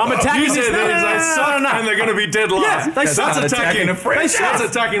 I'm attacking. You said they suck and they're going to be dead last. Yeah, they suck. That's attacking the franchise. That's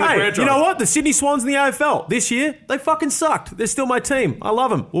attacking the franchise. You know what? The Sydney Swans in the AFL this year, they fucking sucked. They're still my team. I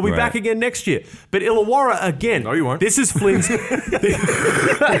love them. We'll be back again next year. But Illawarra again. No, you won't. This is Flynn's.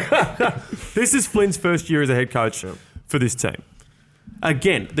 This is Flynn's first year as a head coach for this team.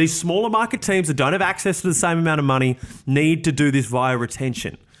 Again, these smaller market teams that don't have access to the same amount of money need to do this via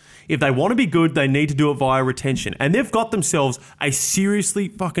retention. If they want to be good, they need to do it via retention. And they've got themselves a seriously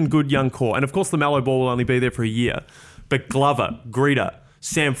fucking good young core. And of course, LaMelo Ball will only be there for a year. But Glover, Greeter,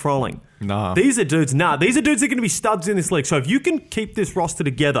 Sam Froling. These are dudes that are going to be studs in this league. So if you can keep this roster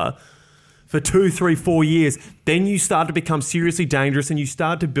together for 2, 3, 4 years, then you start to become seriously dangerous and you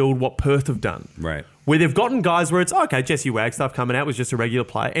start to build what Perth have done. Right. Where they've gotten guys where it's, okay, Jesse Wagstaff coming out was just a regular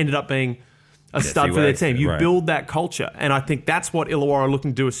player, ended up being a stud for their team. You build that culture. And I think that's what Illawarra are looking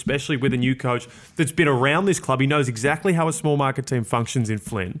to do, especially with a new coach that's been around this club. He knows exactly how a small market team functions in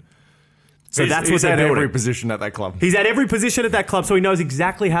Flynn. So he's at every position at that club. He's at every position at that club, so he knows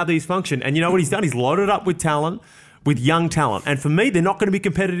exactly how these function. And you know what he's done? He's loaded up with talent, with young talent. And for me, they're not going to be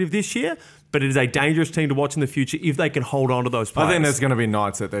competitive this year, but it is a dangerous team to watch in the future if they can hold on to those players. I think there's going to be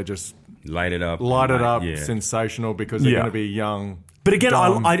nights that they're just light it up, sensational because they're going to be young. But again,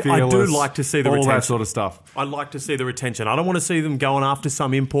 dumb, I do like to see the retention. All that sort of stuff. I like to see the retention. I don't want to see them going after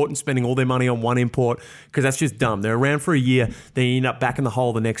some import and spending all their money on one import because that's just dumb. They're around for a year, then you end up back in the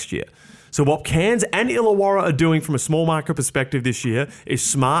hole the next year. So what Cairns and Illawarra are doing from a small market perspective this year is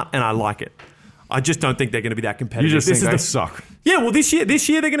smart, and I like it. I just don't think they're going to be that competitive. You just think they suck. Yeah, well, this year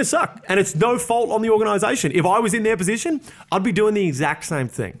they're going to suck, and it's no fault on the organisation. If I was in their position, I'd be doing the exact same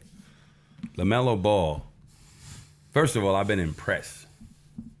thing. LaMelo Ball. First of all, I've been impressed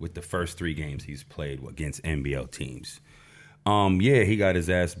with the first 3 games he's played against NBL teams. He got his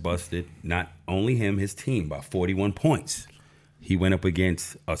ass busted. Not only him, his team by 41 points. He went up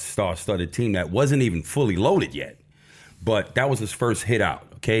against a star-studded team that wasn't even fully loaded yet. But that was his first hit out,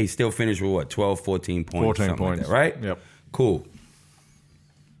 okay? He still finished with, 12, 14 points? 14 points. Like that, right? Yep. Cool.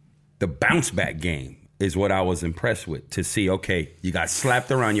 The bounce-back game is what I was impressed with, to see, okay, you got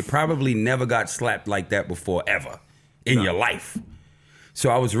slapped around. You probably never got slapped like that before, ever, in your life. So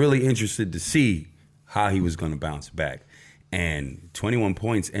I was really interested to see how he was going to bounce back. And 21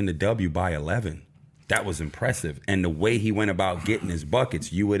 points and the W by 11. That was impressive. And the way he went about getting his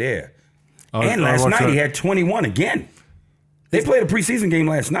buckets, you were there. And last night he had 21 again. They played a preseason game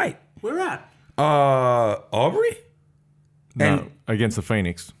last night. Where at? Aubrey? No, against the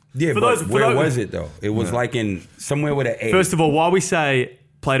Phoenix. Yeah, where was it, though? It was like in somewhere with an A. First of all, while we say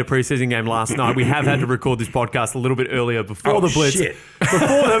played a preseason game last night. We have had to record this podcast a little bit earlier before the Blitz. Shit. Before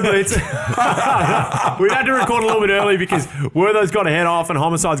the Blitz. We had to record a little bit early because Wertho's got to head off and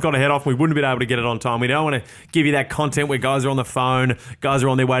Homicide's got to head off. We wouldn't have been able to get it on time. We don't want to give you that content where guys are on the phone, guys are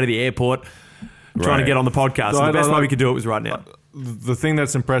on their way to the airport trying to get on the podcast. So the best way we could do it was right now. The thing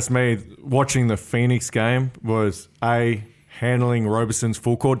that's impressed me watching the Phoenix game was handling Robeson's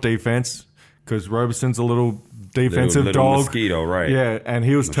full court defense, because Robeson's a little defensive little dog. mosquito, right? Yeah, and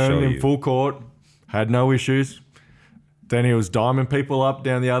he was turning show in you. full court, had no issues. Then he was diming people up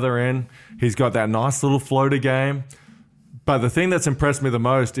down the other end. He's got that nice little floater game. But the thing that's impressed me the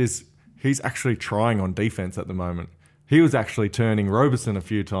most is he's actually trying on defense at the moment. He was actually turning Robeson a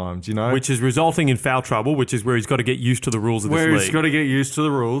few times, you know? Which is resulting in foul trouble, which is where he's got to get used to the rules of this where league. he's got to get used to the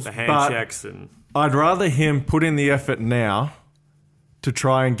rules. The hand but checks and... I'd rather him put in the effort now to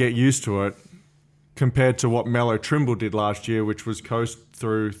try and get used to it compared to what Melo Trimble did last year, which was coast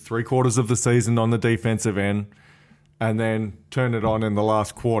through 3/4 of the season on the defensive end and then turn it on in the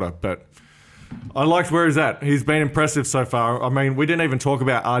last quarter. But I liked where he's at. He's been impressive so far. I mean, we didn't even talk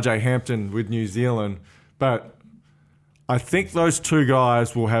about RJ Hampton with New Zealand, but I think those two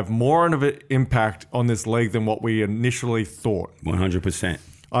guys will have more of an impact on this league than what we initially thought. 100%.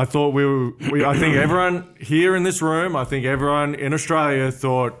 I thought I think everyone here in this room, I think everyone in Australia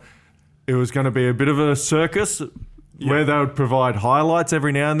thought it was going to be a bit of a circus where they would provide highlights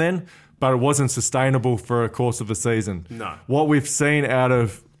every now and then, but it wasn't sustainable for a course of the season. No. What we've seen out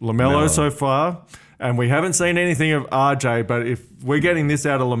of LaMelo so far, and we haven't seen anything of RJ, but if we're getting this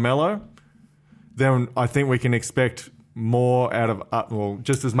out of LaMelo, then I think we can expect more out of,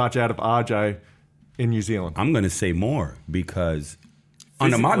 just as much out of RJ in New Zealand. I'm going to say more because on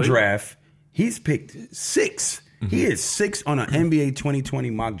the mock draft, he's picked 6. He is 6 on an NBA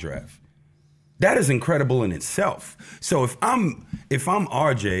 2020 mock draft. That is incredible in itself. So if I'm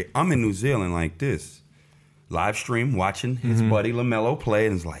RJ, I'm in New Zealand like this, live stream watching his buddy LaMelo play,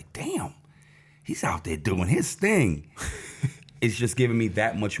 and it's like, damn, he's out there doing his thing. It's just giving me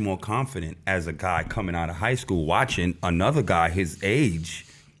that much more confident as a guy coming out of high school watching another guy his age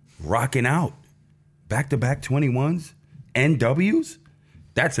rocking out. Back-to-back 21s and Ws?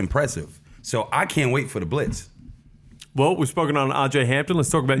 That's impressive. So I can't wait for the Blitz. Well, we've spoken on RJ Hampton. Let's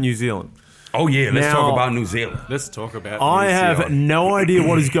talk about New Zealand. Oh, yeah, let's Now, talk about New Zealand. Let's talk about I New have Zealand. no idea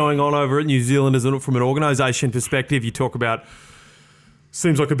what is going on over at New Zealand from an organisation perspective. You talk about,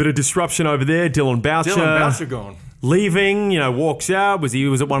 seems like a bit of disruption over there. Dylan Boucher gone. leaving, walks out. Was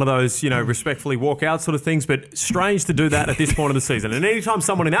at one of those, respectfully walk out sort of things, but strange to do that at this point of the season. And anytime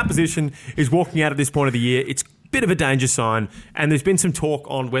someone in that position is walking out at this point of the year, it's a bit of a danger sign. And there's been some talk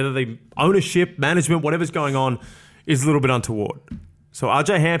on whether the ownership, management, whatever's going on is a little bit untoward. So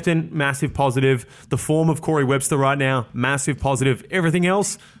RJ Hampton, massive positive. The form of Corey Webster right now, massive positive. Everything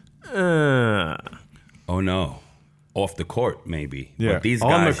else, Oh, no. Off the court, maybe. Yeah, But these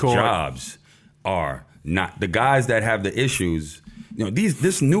on the guys' court. jobs are not. The guys that have the issues,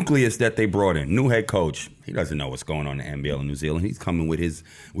 this nucleus that they brought in, new head coach, he doesn't know what's going on in the NBL in New Zealand. He's coming with his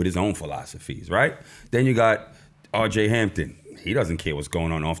own philosophies, right? Then you got RJ Hampton. He doesn't care what's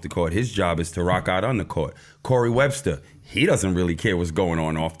going on off the court. His job is to rock out on the court. Corey Webster, he doesn't really care what's going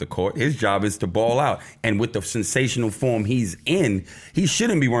on off the court. His job is to ball out. And with the sensational form he's in, he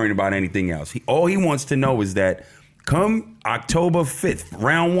shouldn't be worrying about anything else. All he wants to know is that come October 5th,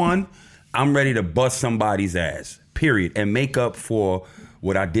 round 1, I'm ready to bust somebody's ass, period, and make up for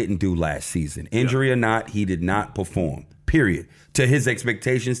what I didn't do last season. Injury or not, he did not perform, period, to his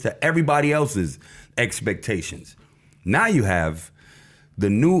expectations, to everybody else's expectations. Now you have the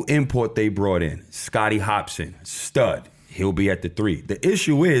new import they brought in, Scotty Hopson, stud. He'll be at the 3. The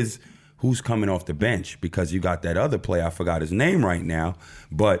issue is who's coming off the bench, because you got that other player, I forgot his name right now,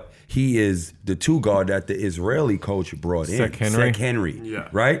 but he is the 2 guard that the Israeli coach brought in. Sek Henry. Sek Henry, Yeah.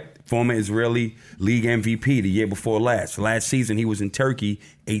 right? Former Israeli league MVP the year before last. Last season, he was in Turkey,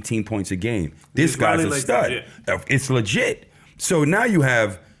 18 points a game. This Israeli guy's a league's stud. legit. It's legit. So now you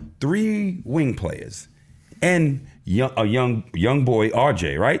have 3 wing players and a young boy,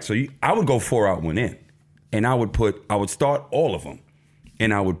 RJ, right? So I would go 4 out, 1 in. And I would start all of them.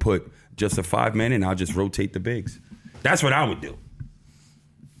 And I would put just a 5-man and I'll just rotate the bigs. That's what I would do.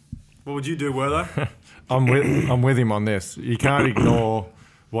 what would you do, Wertho? I'm with him on this. You can't ignore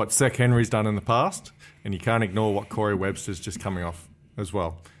what Sek Henry's done in the past, and you can't ignore what Corey Webster's just coming off as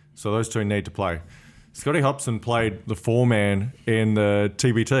well. So those two need to play. Scotty Hopson played the 4-man in the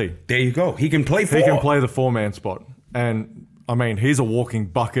TBT. There you go. He can play 4. He can play the 4-man spot. And, I mean, he's a walking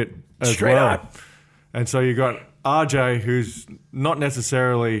bucket as Straight well. up. And so you got RJ, who's not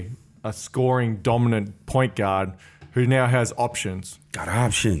necessarily a scoring dominant point guard, who now has options. Got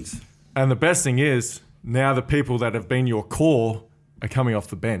options. And the best thing is, now the people that have been your core are coming off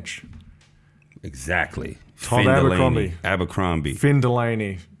the bench. Exactly. Tom Delaney, Abercrombie. Abercrombie. Finn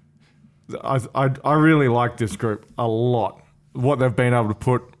Delaney. I really like this group a lot, what they've been able to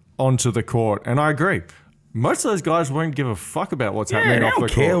put onto the court. And I agree. Most of those guys won't give a fuck about what's happening They off the don't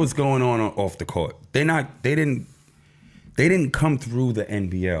court. care what's going on off the court. They didn't come through the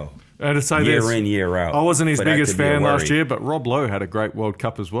NBL And to say year this, in, year out. I wasn't his for that biggest to be a fan last worry. year, but Rob Lowe had a great World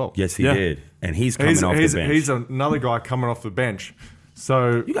Cup as well. Yes, he Yeah. did. And he's coming off the bench. He's another guy coming off the bench.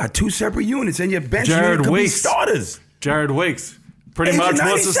 So You got two separate units, and your bench Jared unit could be Weeks. starters. Jared Weeks, pretty Age of much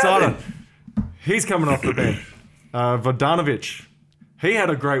what's the 97. starter. He's coming off the bench. Vodanovic, he had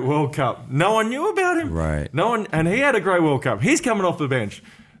a great World Cup. No one knew about him. Right. No one, and he had a great World Cup. He's coming off the bench.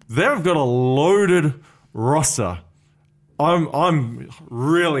 They've got a loaded roster. I'm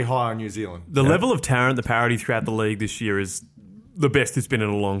really high on New Zealand. The level of talent, the parity throughout the league this year is the best it's been in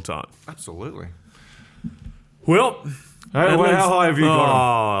a long time. Absolutely. Well, How that leaves- high have you got 'em?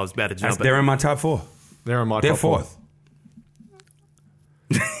 Oh, I was about to jump. They're in my top four. They're in my They're top four. fourth.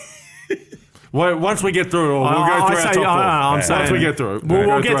 Well, once we get through it all, we'll go through our top four. I'm saying, Once we get through it, we'll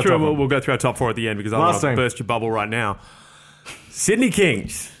go get our through. top four. We'll go through our top four at the end because I Last want to team. burst your bubble right now. Sydney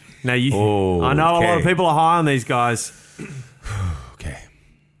Kings. Now you, Oh, I know a lot of okay. people are high on these guys. Okay.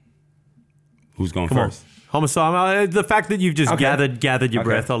 Who's going Come first? on, Homicide. The fact that you've just Okay. gathered your Okay.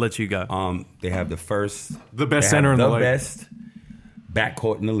 breath, I'll let you go. They have the first, The best they have center in the league. best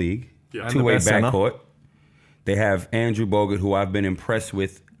backcourt in the league. Yeah. And the Two-way best center. backcourt. They have Andrew Bogut, who I've been impressed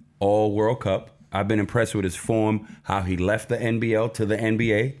with all World Cup. I've been impressed with his form, how he left the NBL to the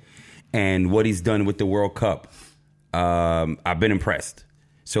NBA, and what he's done with the World Cup. I've been impressed.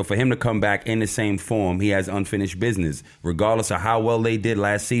 So for him to come back in the same form, he has unfinished business. Regardless of how well they did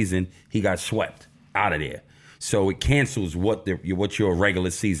last season, he got swept out of there. So it cancels what your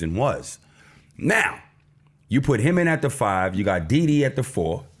regular season was. Now, you put him in at the 5. You got DD at the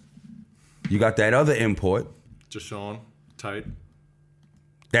 4. You got that other import, Deshaun Tate.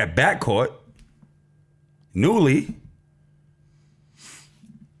 that backcourt, Newly.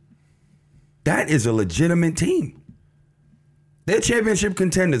 That is a legitimate team. They're championship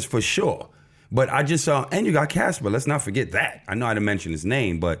contenders for sure. But I just saw, and you got Casper. Let's not forget that. I know I didn't mention his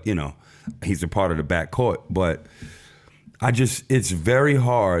name, but, you know, he's a part of the backcourt. But it's very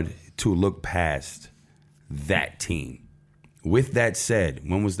hard to look past that team. With that said,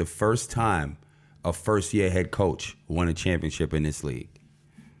 when was the first time a first-year head coach won a championship in this league?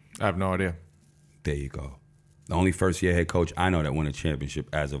 I have no idea. There you go. The only first-year head coach I know that won a championship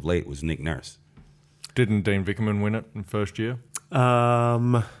as of late was Nick Nurse. Didn't Dean Vickerman win it in first year?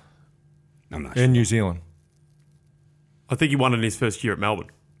 I'm not sure. In New Zealand. I think he won it in his first year at Melbourne.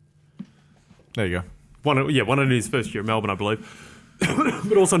 There you go. Won it in his first year at Melbourne, I believe.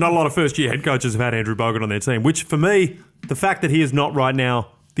 But also, not a lot of first-year head coaches have had Andrew Bogut on their team, which, for me, the fact that he is not right now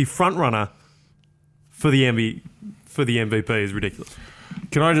the front runner for the MVP is ridiculous.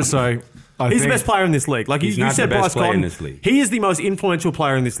 Can I just say, He's the best player in this league. Like He's you not said, the best Bryce player in Cotton, this league. he is the most influential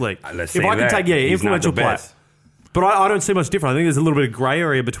player in this league. Let's if say I can that. take, He's not influential the player. best. But I don't see much different. I think there's a little bit of grey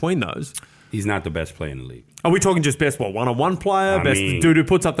area between those. He's not the best player in the league. Are we talking just best one-on-one player, I best mean, dude who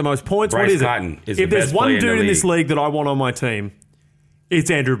puts up the most points? What Bryce is it? Cotton is the If there's best one player in the dude in this league. league that I want on my team, it's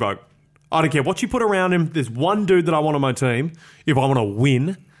Andrew Bogut. I don't care what you put around him. There's one dude that I want on my team if I want to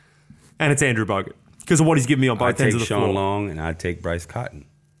win, and it's Andrew Bogut because of what he's given me on I both ends take of the Sean floor. Long and I take Bryce Cotton.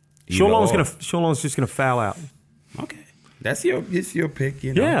 Sean Either Long's just gonna foul out. or. Okay. It's your pick,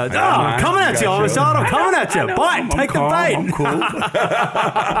 you know. Yeah, I got mine. coming at you, got yours. Armstrong. I'm coming at you. I know. Bite, I'm take the calm. bait. I'm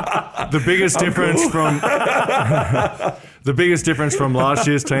cool. the biggest difference from the biggest difference from last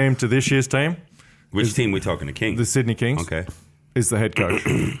year's team to this year's team, Which team we talking? The Kings? the Sydney Kings, Okay. is the head coach.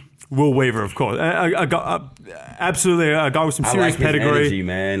 Will Weaver, of course. Absolutely a guy with some I serious like his pedigree. energy,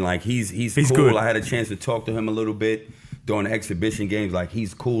 man. Like he's cool. good. I had a chance to talk to him a little bit during the exhibition games. Like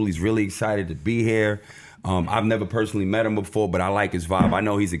he's cool. He's really excited to be here. I've never personally met him before, but I like his vibe. I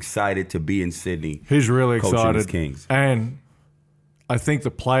know he's excited to be in Sydney. He's really coaching excited, his Kings. and I think the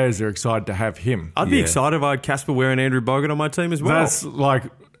players are excited to have him. I'd be Yeah. excited if I had Casper Ware and Andrew Bogut on my team as well. That's like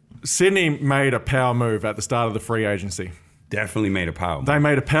Sydney made a power move at the start of the free agency. Definitely made a power. They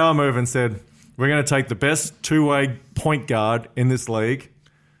made a power move and said, we're going to take the best two-way point guard in this league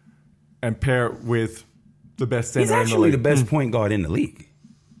and pair it with the best center He's in the actually league. the best point guard in the league.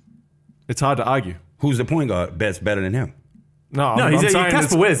 It's hard to argue. Who's the point guard better than him? No, no, I'm saying Casper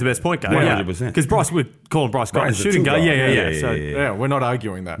it's- Ware's the best point guard. 100%. Because Bryce, we're calling Bryce Cotton Bryce is a shooting two guard. guard. Yeah. Yeah, So, yeah. Yeah, we're not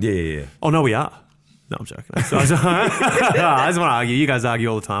arguing that. Yeah. Oh, no, we are. No, I'm joking. I just want to argue. You guys argue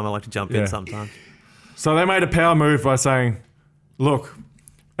all the time. I like to jump Yeah. in sometimes. So they made a power move by saying, look,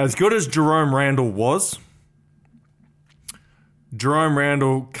 as good as Jerome Randall was, Jerome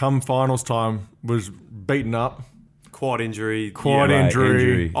Randall, come finals time, was beaten up. Quad injury.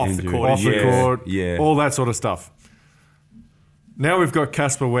 Injury, off the court. off the court, yeah. all that sort of stuff. Now we've got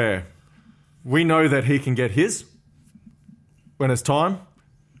Casper Ware. We know that he can get his when it's time,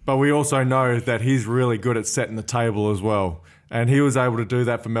 but we also know that he's really good at setting the table as well. And he was able to do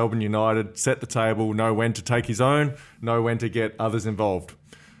that for Melbourne United, set the table, know when to take his own, know when to get others involved.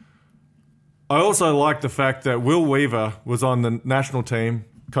 I also like the fact that Will Weaver was on the national team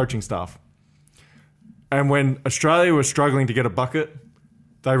coaching staff. And when Australia was struggling to get a bucket,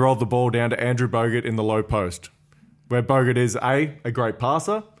 they rolled the ball down to Andrew Bogut in the low post, where Bogut is A great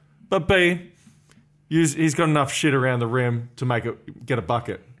passer, but B, he's got enough shit around the rim to get a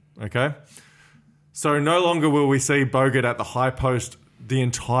bucket, okay? So no longer will we see Bogut at the high post the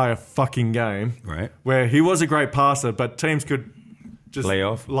entire fucking game, Right. where he was a great passer, but teams could just Lay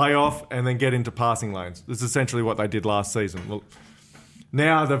off and then get into passing lanes. This is essentially what they did last season. Well,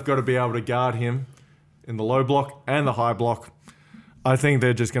 now they've got to be able to guard him in the low block and the high block. I think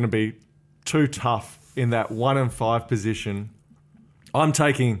they're just going to be too tough in that 1 and 5 position. I'm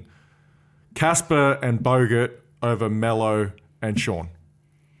taking Casper and Bogut over Mello and Sean.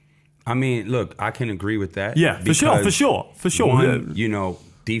 I mean, look, I can agree with that. Yeah, for sure. One, you know,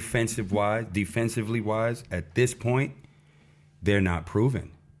 defensively wise, at this point, they're not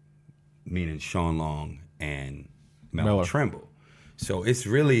proven. Meaning Sean Long and Melo Trimble. So it's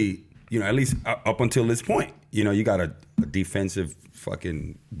really, you know, at least up until this point, you know, you got a defensive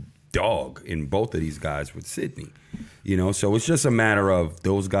fucking dog in both of these guys with Sydney. You know, so it's just a matter of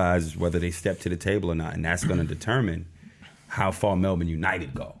those guys, whether they step to the table or not, and that's going to determine how far Melbourne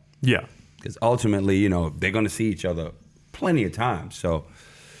United go. Yeah. Because ultimately, you know, they're going to see each other plenty of times. So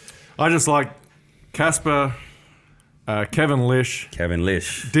I just like Casper, Kevin Lish.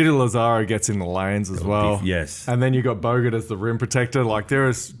 Didi Lazaro gets in the lanes as well. Yes. And then you got Bogut as the rim protector. Like, there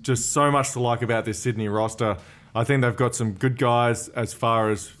is just so much to like about this Sydney roster. I think they've got some good guys as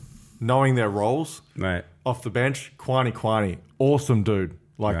far as knowing their roles. Right. Off the bench, Kwani, awesome dude.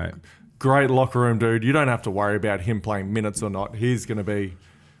 Like, Right. great locker room dude. You don't have to worry about him playing minutes or not. He's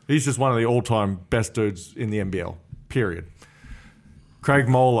just one of the all-time best dudes in the NBL, period. Craig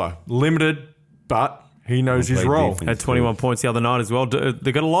Moeller, limited, but he knows his role. Had 21 points the other night as well.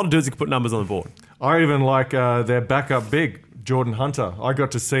 They've got a lot of dudes that can put numbers on the board. I even like their backup big, Jordan Hunter. I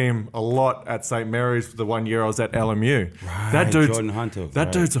got to see him a lot at St. Mary's for the 1 year I was at LMU. Right, Jordan Hunter.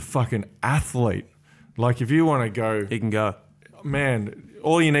 That dude's a fucking athlete. Like, if you want to go... He can go. Man,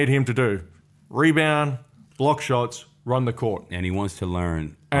 all you need him to do, rebound, block shots, run the court. And he wants to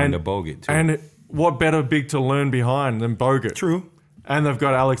learn under Bogut, too. And what better big to learn behind than Bogut? True. And they've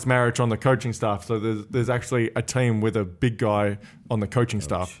got Alex Marich on the coaching staff. So there's actually a team with a big guy on the coaching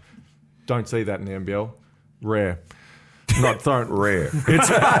staff. Don't see that in the NBL. Rare. Not throwing. Rare. It's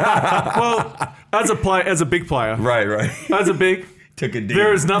well, as a big player. Right. As a big. Took a dig.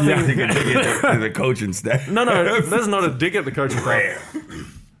 There is nothing. Took a dig at the coaching staff. No, there's not a dig at the coaching staff.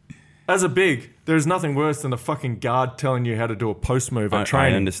 As a big, there's nothing worse than a fucking guard telling you how to do a post move at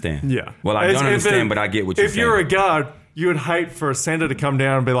training. I understand. Yeah. Well, I don't understand, but I get what you're saying. If you're a guard, you would hate for a center to come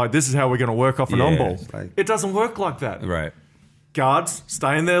down and be like, this is how we're going to work off an on-ball. Like, it doesn't work like that. Right. Guards,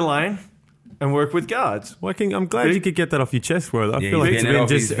 stay in their lane and work with guards. I'm glad you could get that off your chest, Worth. I feel like it's getting it been off.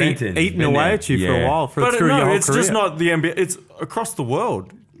 just He's venting. eating away at you for a while, through your whole it's career. just not the NBA. It's across the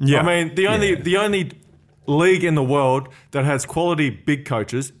world. Yeah. I mean, the only league in the world that has quality big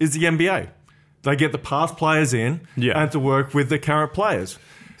coaches is the NBA. They get the past players in and to work with the current players.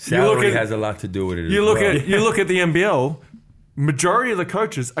 Salary has a lot to do with it. You look at the NBL. Majority of the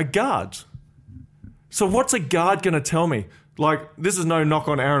coaches are guards. So what's a guard going to tell me? Like, this is no knock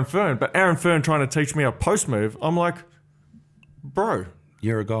on Aaron Fern, but Aaron Fern trying to teach me a post move, I'm like, bro,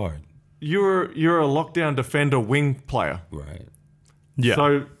 you're a guard. You're a lockdown defender wing player. Right. Yeah.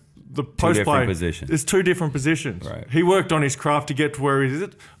 So the post play positions. is two different positions. Right. He worked on his craft to get to where he is.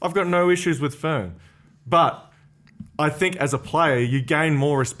 I've got no issues with Fern. But I think as a player, you gain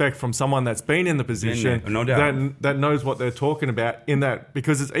more respect from someone that's been in the position, no doubt, that knows what they're talking about in that,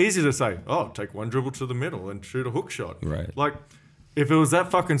 because it's easy to say, oh, take one dribble to the middle and shoot a hook shot. Right. Like, if it was that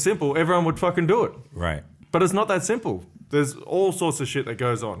fucking simple, everyone would fucking do it. Right. But it's not that simple. There's all sorts of shit that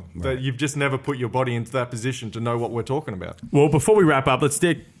goes on that you've just never put your body into that position to know what we're talking about. Well, before we wrap up, let's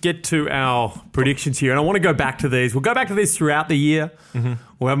get to our predictions here. And I want to go back to these. We'll go back to these throughout the year. Mm-hmm.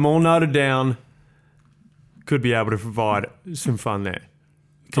 We'll have them all noted down. Could be able to provide some fun there.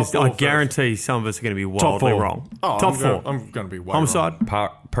 Because Top I four guarantee some of us are going to be Top wildly four. wrong. Oh, Top I'm four. I'm going to be way Homicide.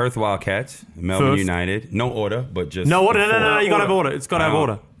 Perth Wildcats, Melbourne First. United. No order, but just No order. No. four. You got to have order. It's got to have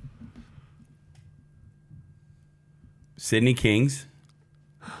order. Sydney Kings,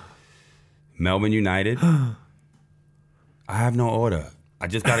 Melbourne United. I have no order. I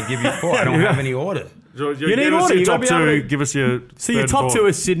just got to give you four. I don't have any order. You need give us order, your you gotta top be able two. to- Give us your So your third top and two fourth.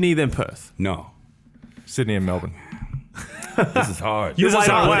 is Sydney, then Perth. No, Sydney and Melbourne. this is hard. You wait,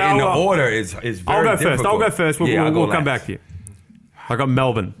 But wait, in the I'll- order is very I'll go first. difficult. I'll go first. We'll, Yeah, I'll we'll go come last. back to you. I got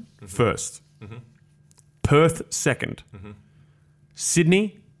Melbourne first. Perth second.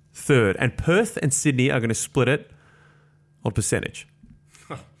 Sydney third. And Perth and Sydney are going to split it on percentage.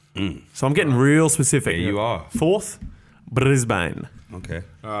 So I'm getting real specific. Yeah, you are. Fourth, Brisbane. Okay.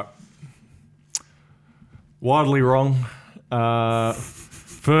 Widely wrong.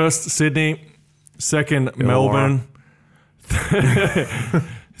 First, Sydney. Second, Melbourne.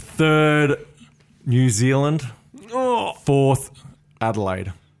 Third, New Zealand. Oh, Fourth,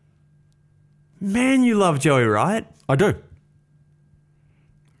 Adelaide. man, you love Joey, right? I do.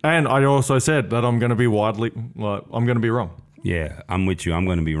 And I also said that I'm going to be I'm going to be wrong. Yeah, I'm with you. I'm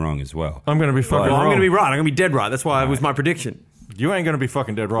going to be wrong as well. I'm going to be fucking Well, I'm wrong. going to be right. I'm going to be dead right. That's why it was my prediction. You ain't going to be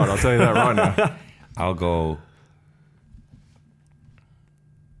fucking dead right. I'll tell you that right now. I'll go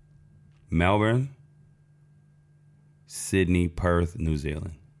Melbourne, Sydney, Perth, New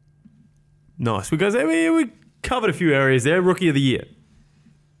Zealand. Nice. Because we covered a few areas there. Rookie of the year.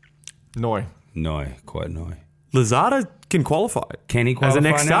 Noi. Noi, quite Noi. Lazada can qualify. Can he As qualify a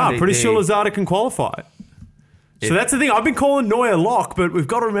next now? star. Pretty sure Lazada can qualify. So that's the thing. I've been calling Noi a lock, but we've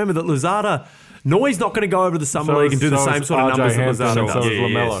got to remember that Lazada, Noi's not going to go over to the Summer So League and do the is same sort of RJ numbers that Hampton Lazada and does. so is Yeah,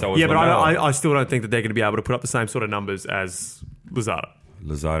 LaMelo. so is Yeah, but LaMelo. I still don't think that they're going to be able to put up the same sort of numbers as Lazada.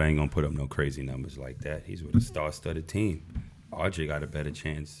 Lazada ain't going to put up no crazy numbers like that. He's with a star-studded team. RJ got a better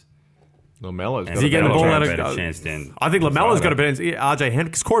chance. LaMelo's And got he getting the LaMelo's ball got out a of- better chance than I think LaMelo's Lazada. got a better RJ Hampton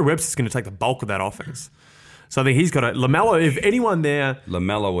because Corey Webster's going to take the bulk of that offense. So I think he's got a LaMelo. If anyone there,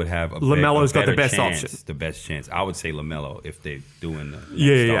 LaMelo would have LaMelo's got the better best chance, option. The best chance. I would say LaMelo if they're doing the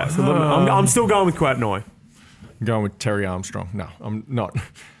yeah. next So star. I'm still going with Quat Noi. I'm going with Terry Armstrong. No, I'm not.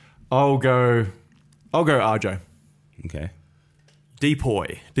 I'll go RJ. Okay.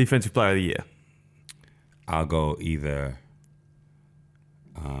 Depoy, Defensive Player of the Year. I'll go either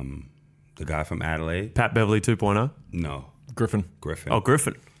the guy from Adelaide. Pat Beverly 2.0. No, Griffin. Griffin. Oh,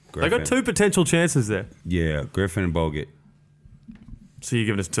 Griffin. They Griffin. got two potential chances there. Yeah, Griffin and Bogut. So you're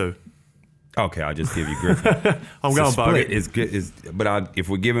giving us two. Okay, I'll just give you Griffin. I'm going Split Bogut. is good. But if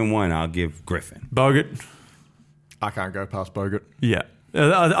we're giving one, I'll give Griffin. Bogut. I can't go past Bogut. Yeah.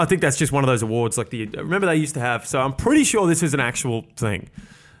 I think that's just one of those awards. Remember they used to have, so I'm pretty sure this is an actual thing.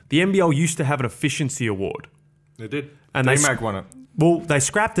 The NBL used to have an efficiency award. They did. And they D-Mac won it. Well, they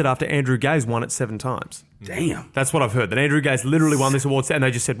scrapped it after Andrew Gaze won it 7 times. Damn. That's what I've heard. That Andrew Gaze literally won this award, and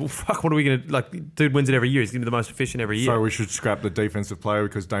they just said, well, fuck, what are we going to, dude wins it every year. He's going to be the most efficient every year. So we should scrap the defensive player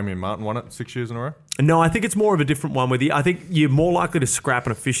because Damian Martin won it 6 years in a row? No, I think it's more of a different one. I think you're more likely to scrap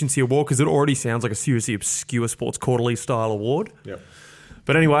an efficiency award because it already sounds like a seriously obscure Sports Quarterly style award. Yep.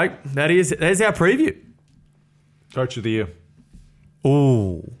 But anyway, there's our preview. Coach of the year.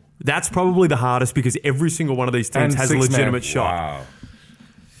 Oh, that's probably the hardest because every single one of these teams And has a six-man. legitimate shot. Wow.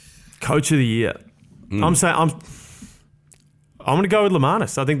 Coach of the year. I'm going to go with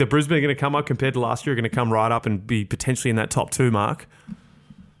Lamanis. I think the Brisbane are going to come up compared to last year, are going to come right up and be potentially in that top 2 mark.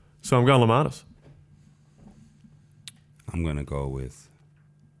 So I'm going Lamanis. I'm going to go with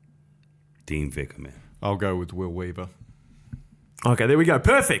Dean Vickerman. I'll go with Will Weaver. Okay, there we go.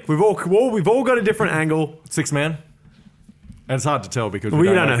 Perfect. We've all got a different angle. 6-man. And it's hard to tell because We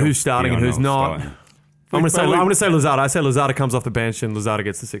don't know have who's starting You and don't who's know not. starting. I'm going probably- to say Lozada. I say Lozada comes off the bench and Lozada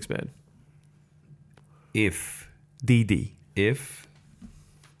gets the 6-man. If DD.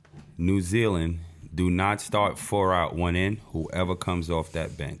 New Zealand do not start 4 out, 1 in, whoever comes off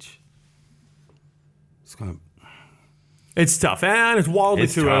that bench, it's gonna. It's tough, and it's wildly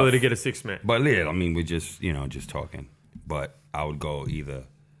It's too tough. early to get a 6-man. But yeah, I mean, we're just talking. But I would go either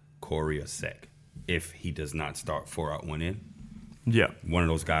Corey or Sek if he does not start 4 out, 1 in. Yeah. One of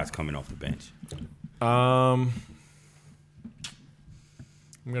those guys coming off the bench. I'm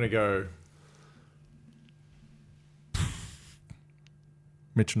going to go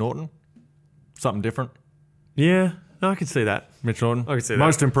Mitch Norton. Something different. Yeah, no, I can see that. Mitch Norton. I can see that.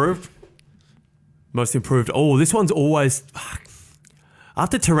 Most improved. Most improved. Oh, this one's always... Fuck.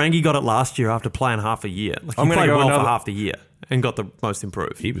 After Tarangi got it last year after playing half a year. He I'm gonna played go well for another- half the year and got the most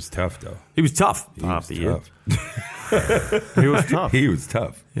improved. He was tough though. He was tough for He half was the year. tough. He was tough. He was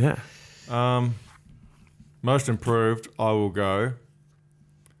tough. Yeah. Most improved, I will go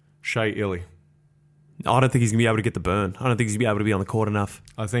Shea Illy. I don't think he's going to be able to get the burn. I don't think he's going to be able to be on the court enough.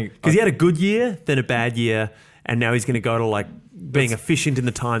 I think Because he had a good year, then a bad year, and now he's going to go to like being efficient in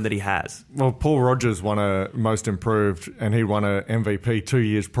the time that he has. Well, Paul Rogers won a Most Improved, and he won a MVP 2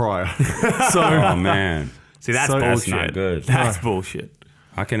 years prior. So Oh man, See, that's So- bullshit. That's not good. That's bullshit.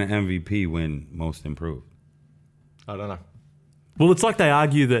 how can an MVP win Most Improved? I don't know. Well, it's like they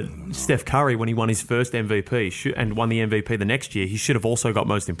argue that Steph Curry, when he won his first MVP and won the MVP the next year, he should have also got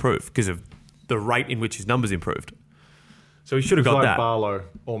Most Improved because of the rate in which his numbers improved. So he should have It's got like that. Barlow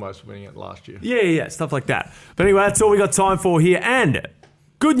almost winning it last year. Yeah, stuff like that. But anyway, that's all we got time for here. And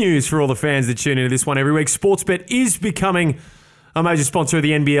good news for all the fans that tune into this one every week. Sportsbet is becoming a major sponsor of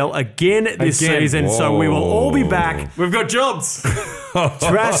the NBL again this Again. season. So we will all be back. We've got jobs.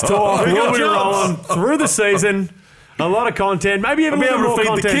 Trash talk. We got We'll be jobs. rolling through the season. A lot of content. Maybe even Be a little able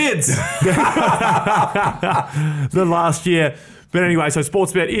more to feed the content kids. than last year. But anyway, so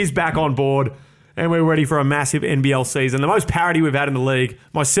Sportsbet is back on board. And we're ready for a massive NBL season. The most parity we've had in the league.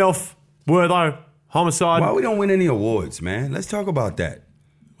 Myself, Wertho, Homicide. Why we don't win any awards, man? Let's talk about that.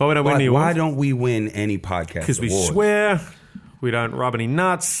 Why we don't win any Why awards? don't we win any podcast Because we awards? swear, we don't rub any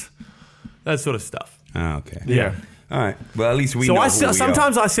nuts, that sort of stuff. Ah, okay. Yeah. All right. Well, at least we So know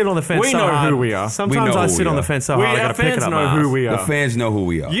sometimes I sit on the fence We so know hard. who we are. Sometimes We know I who sit we on the are. fence so hard I Our gotta pick it fans up know my who ass. we the are. fans know who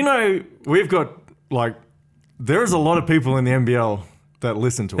we are. You know, we've got, like, there's a lot of people in the NBL that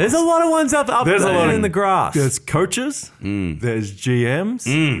listen to There's us. a lot of ones up There's a there lot in the grass. There's coaches, there's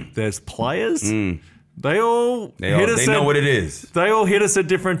GMs, there's players. They all they hit us know at, what it is. They all hit us at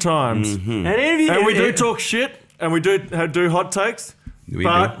different times. And we do talk shit, and we do hot takes, We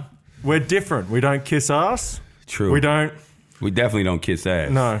but do. we're different. We don't kiss ass. True. We don't. We definitely don't kiss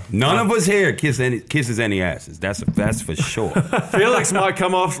ass. No. None of us here kisses any asses. That's for sure. Felix might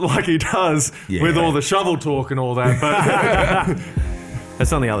come off like he does Yeah. with all the shovel talk and all that, but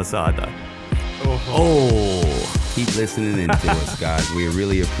That's on the other side, though. Oh. Keep listening in to us, guys. We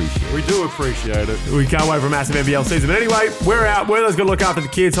really appreciate it. we do appreciate it. We can't wait for a massive NBL season. But anyway, we're out. Werther's going to look after the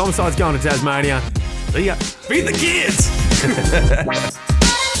kids. Homicide's going to Tasmania. See ya. Feed the kids!